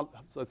model.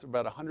 So that's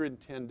about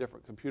 110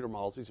 different computer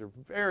models. These are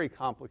very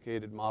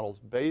complicated models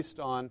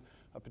based on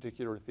a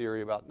particular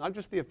theory about not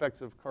just the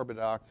effects of carbon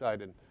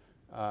dioxide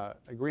and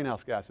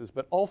greenhouse gases,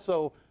 but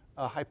also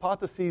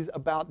hypotheses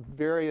about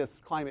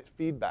various climate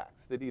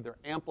feedbacks that either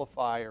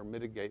amplify or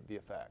mitigate the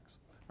effects.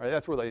 Right?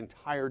 That's where the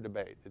entire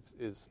debate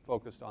is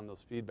focused on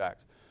those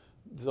feedbacks.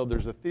 So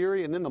there's a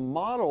theory, and then the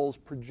models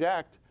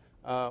project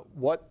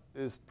what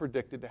is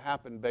predicted to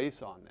happen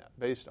based on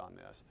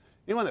this.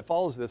 Anyone that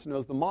follows this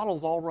knows the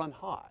models all run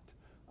hot.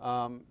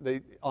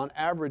 They, on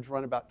average,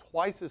 run about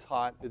twice as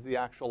hot as the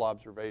actual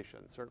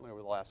observations, certainly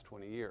over the last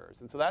 20 years.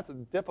 And so that's a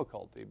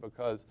difficulty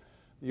because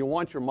you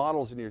want your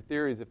models and your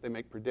theories, if they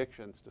make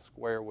predictions, to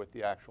square with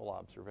the actual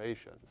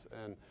observations.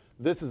 And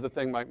this is the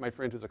thing, my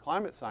friend who's a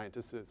climate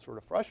scientist is sort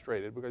of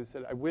frustrated because he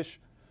said, I wish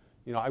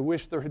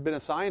there had been a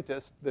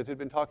scientist that had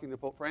been talking to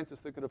Pope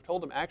Francis that could have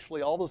told him,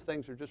 actually, all those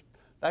things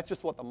that's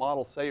just what the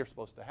models say are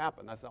supposed to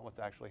happen. That's not what's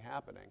actually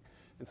happening.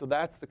 And so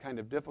that's the kind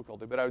of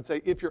difficulty. But I would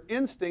say if your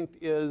instinct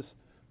is,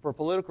 for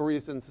political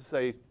reasons, to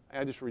say,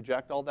 I just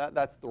reject all that,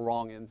 that's the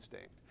wrong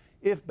instinct.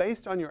 If,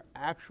 based on your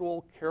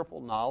actual careful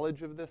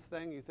knowledge of this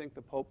thing, you think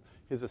the Pope,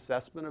 his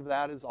assessment of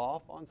that is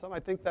off on some, I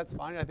think that's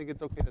fine. I think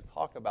it's okay to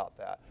talk about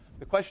that.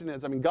 The question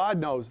is, I mean, God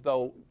knows,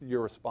 though,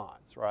 your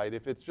response, right?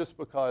 If it's just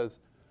because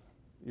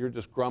you're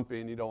just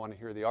grumpy and you don't want to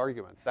hear the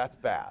arguments, that's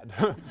bad.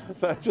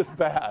 That's just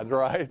bad,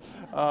 right?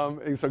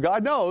 And so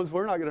God knows,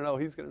 we're not going to know,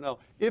 he's going to know.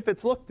 If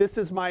it's, look, this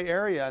is my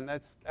area, and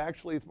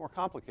it's more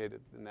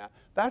complicated than that.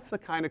 That's the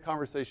kind of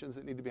conversations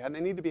that need to be had, and they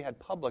need to be had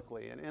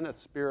publicly and in a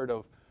spirit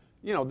of,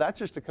 that's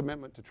just a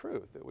commitment to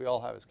truth that we all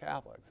have as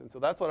Catholics. And so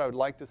that's what I would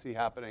like to see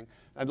happening.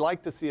 I'd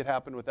like to see it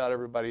happen without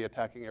everybody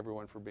attacking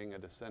everyone for being a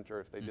dissenter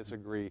if they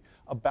disagree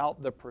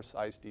about the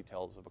precise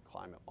details of a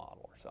climate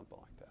model or something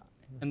like that.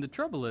 And the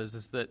trouble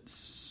is that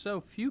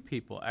so few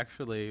people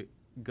actually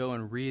go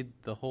and read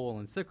the whole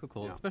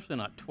encyclical, especially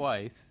not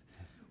twice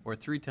or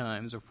 3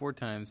 times or 4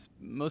 times.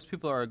 Most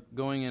people are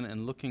going in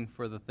and looking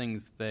for the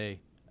things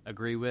they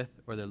agree with,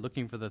 or they're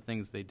looking for the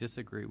things they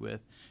disagree with,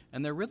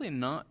 and they're really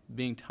not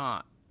being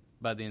taught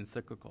by the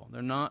encyclical.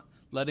 They're not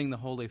letting the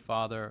Holy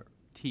Father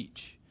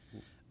teach.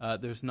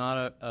 There's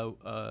not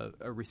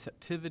a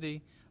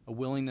receptivity, a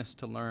willingness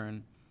to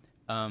learn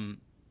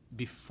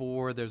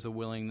before there's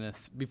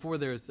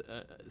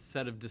a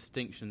set of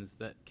distinctions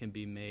that can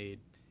be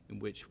made in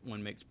which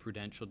one makes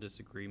prudential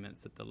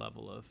disagreements at the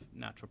level of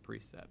natural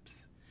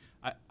precepts.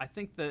 I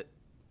think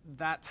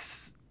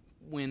that's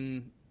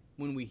when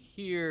we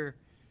hear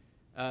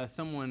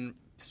someone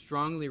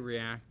strongly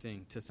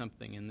reacting to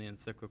something in the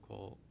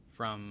encyclical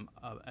from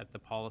at the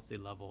policy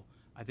level,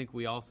 I think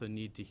we also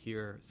need to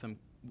hear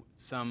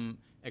some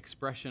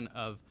expression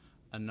of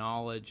a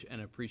knowledge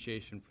and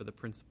appreciation for the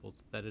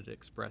principles that it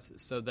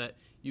expresses. So that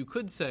you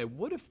could say,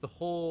 what if the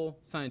whole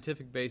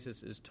scientific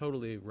basis is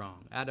totally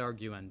wrong, ad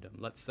arguendum?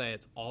 Let's say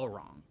it's all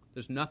wrong.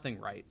 There's nothing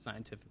right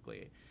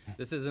scientifically.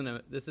 This isn't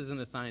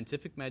a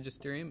scientific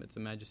magisterium. It's a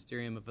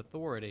magisterium of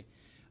authority.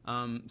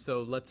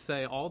 So let's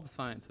say all the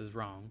science is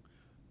wrong.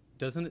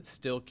 Doesn't it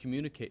still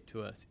communicate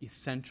to us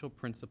essential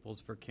principles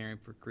for caring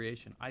for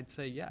creation? I'd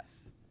say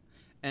yes.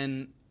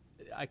 And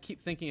I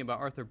keep thinking about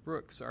Arthur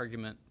Brooks'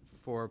 argument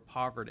for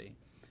poverty,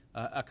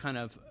 a kind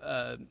of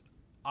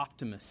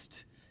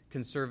optimist,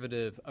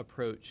 conservative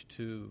approach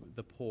to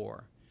the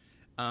poor.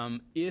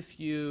 If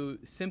you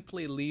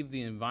simply leave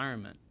the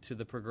environment to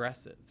the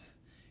progressives,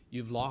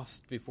 you've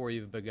lost before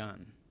you've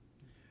begun.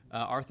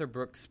 Arthur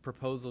Brooks'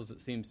 proposals,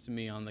 it seems to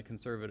me, on the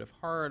conservative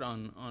heart,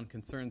 on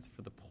concerns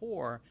for the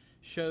poor,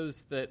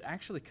 shows that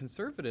actually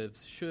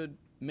conservatives should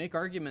make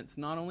arguments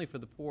not only for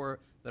the poor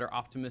that are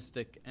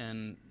optimistic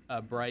and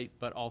bright,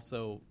 but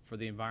also for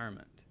the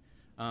environment,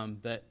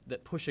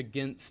 that push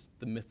against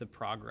the myth of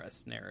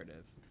progress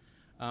narrative.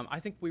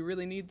 I think we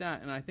really need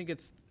that, and I think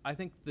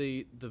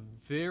the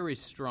very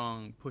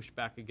strong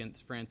pushback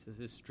against Francis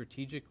is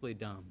strategically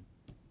dumb.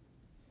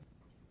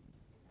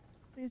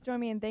 Please join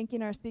me in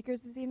thanking our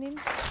speakers this evening.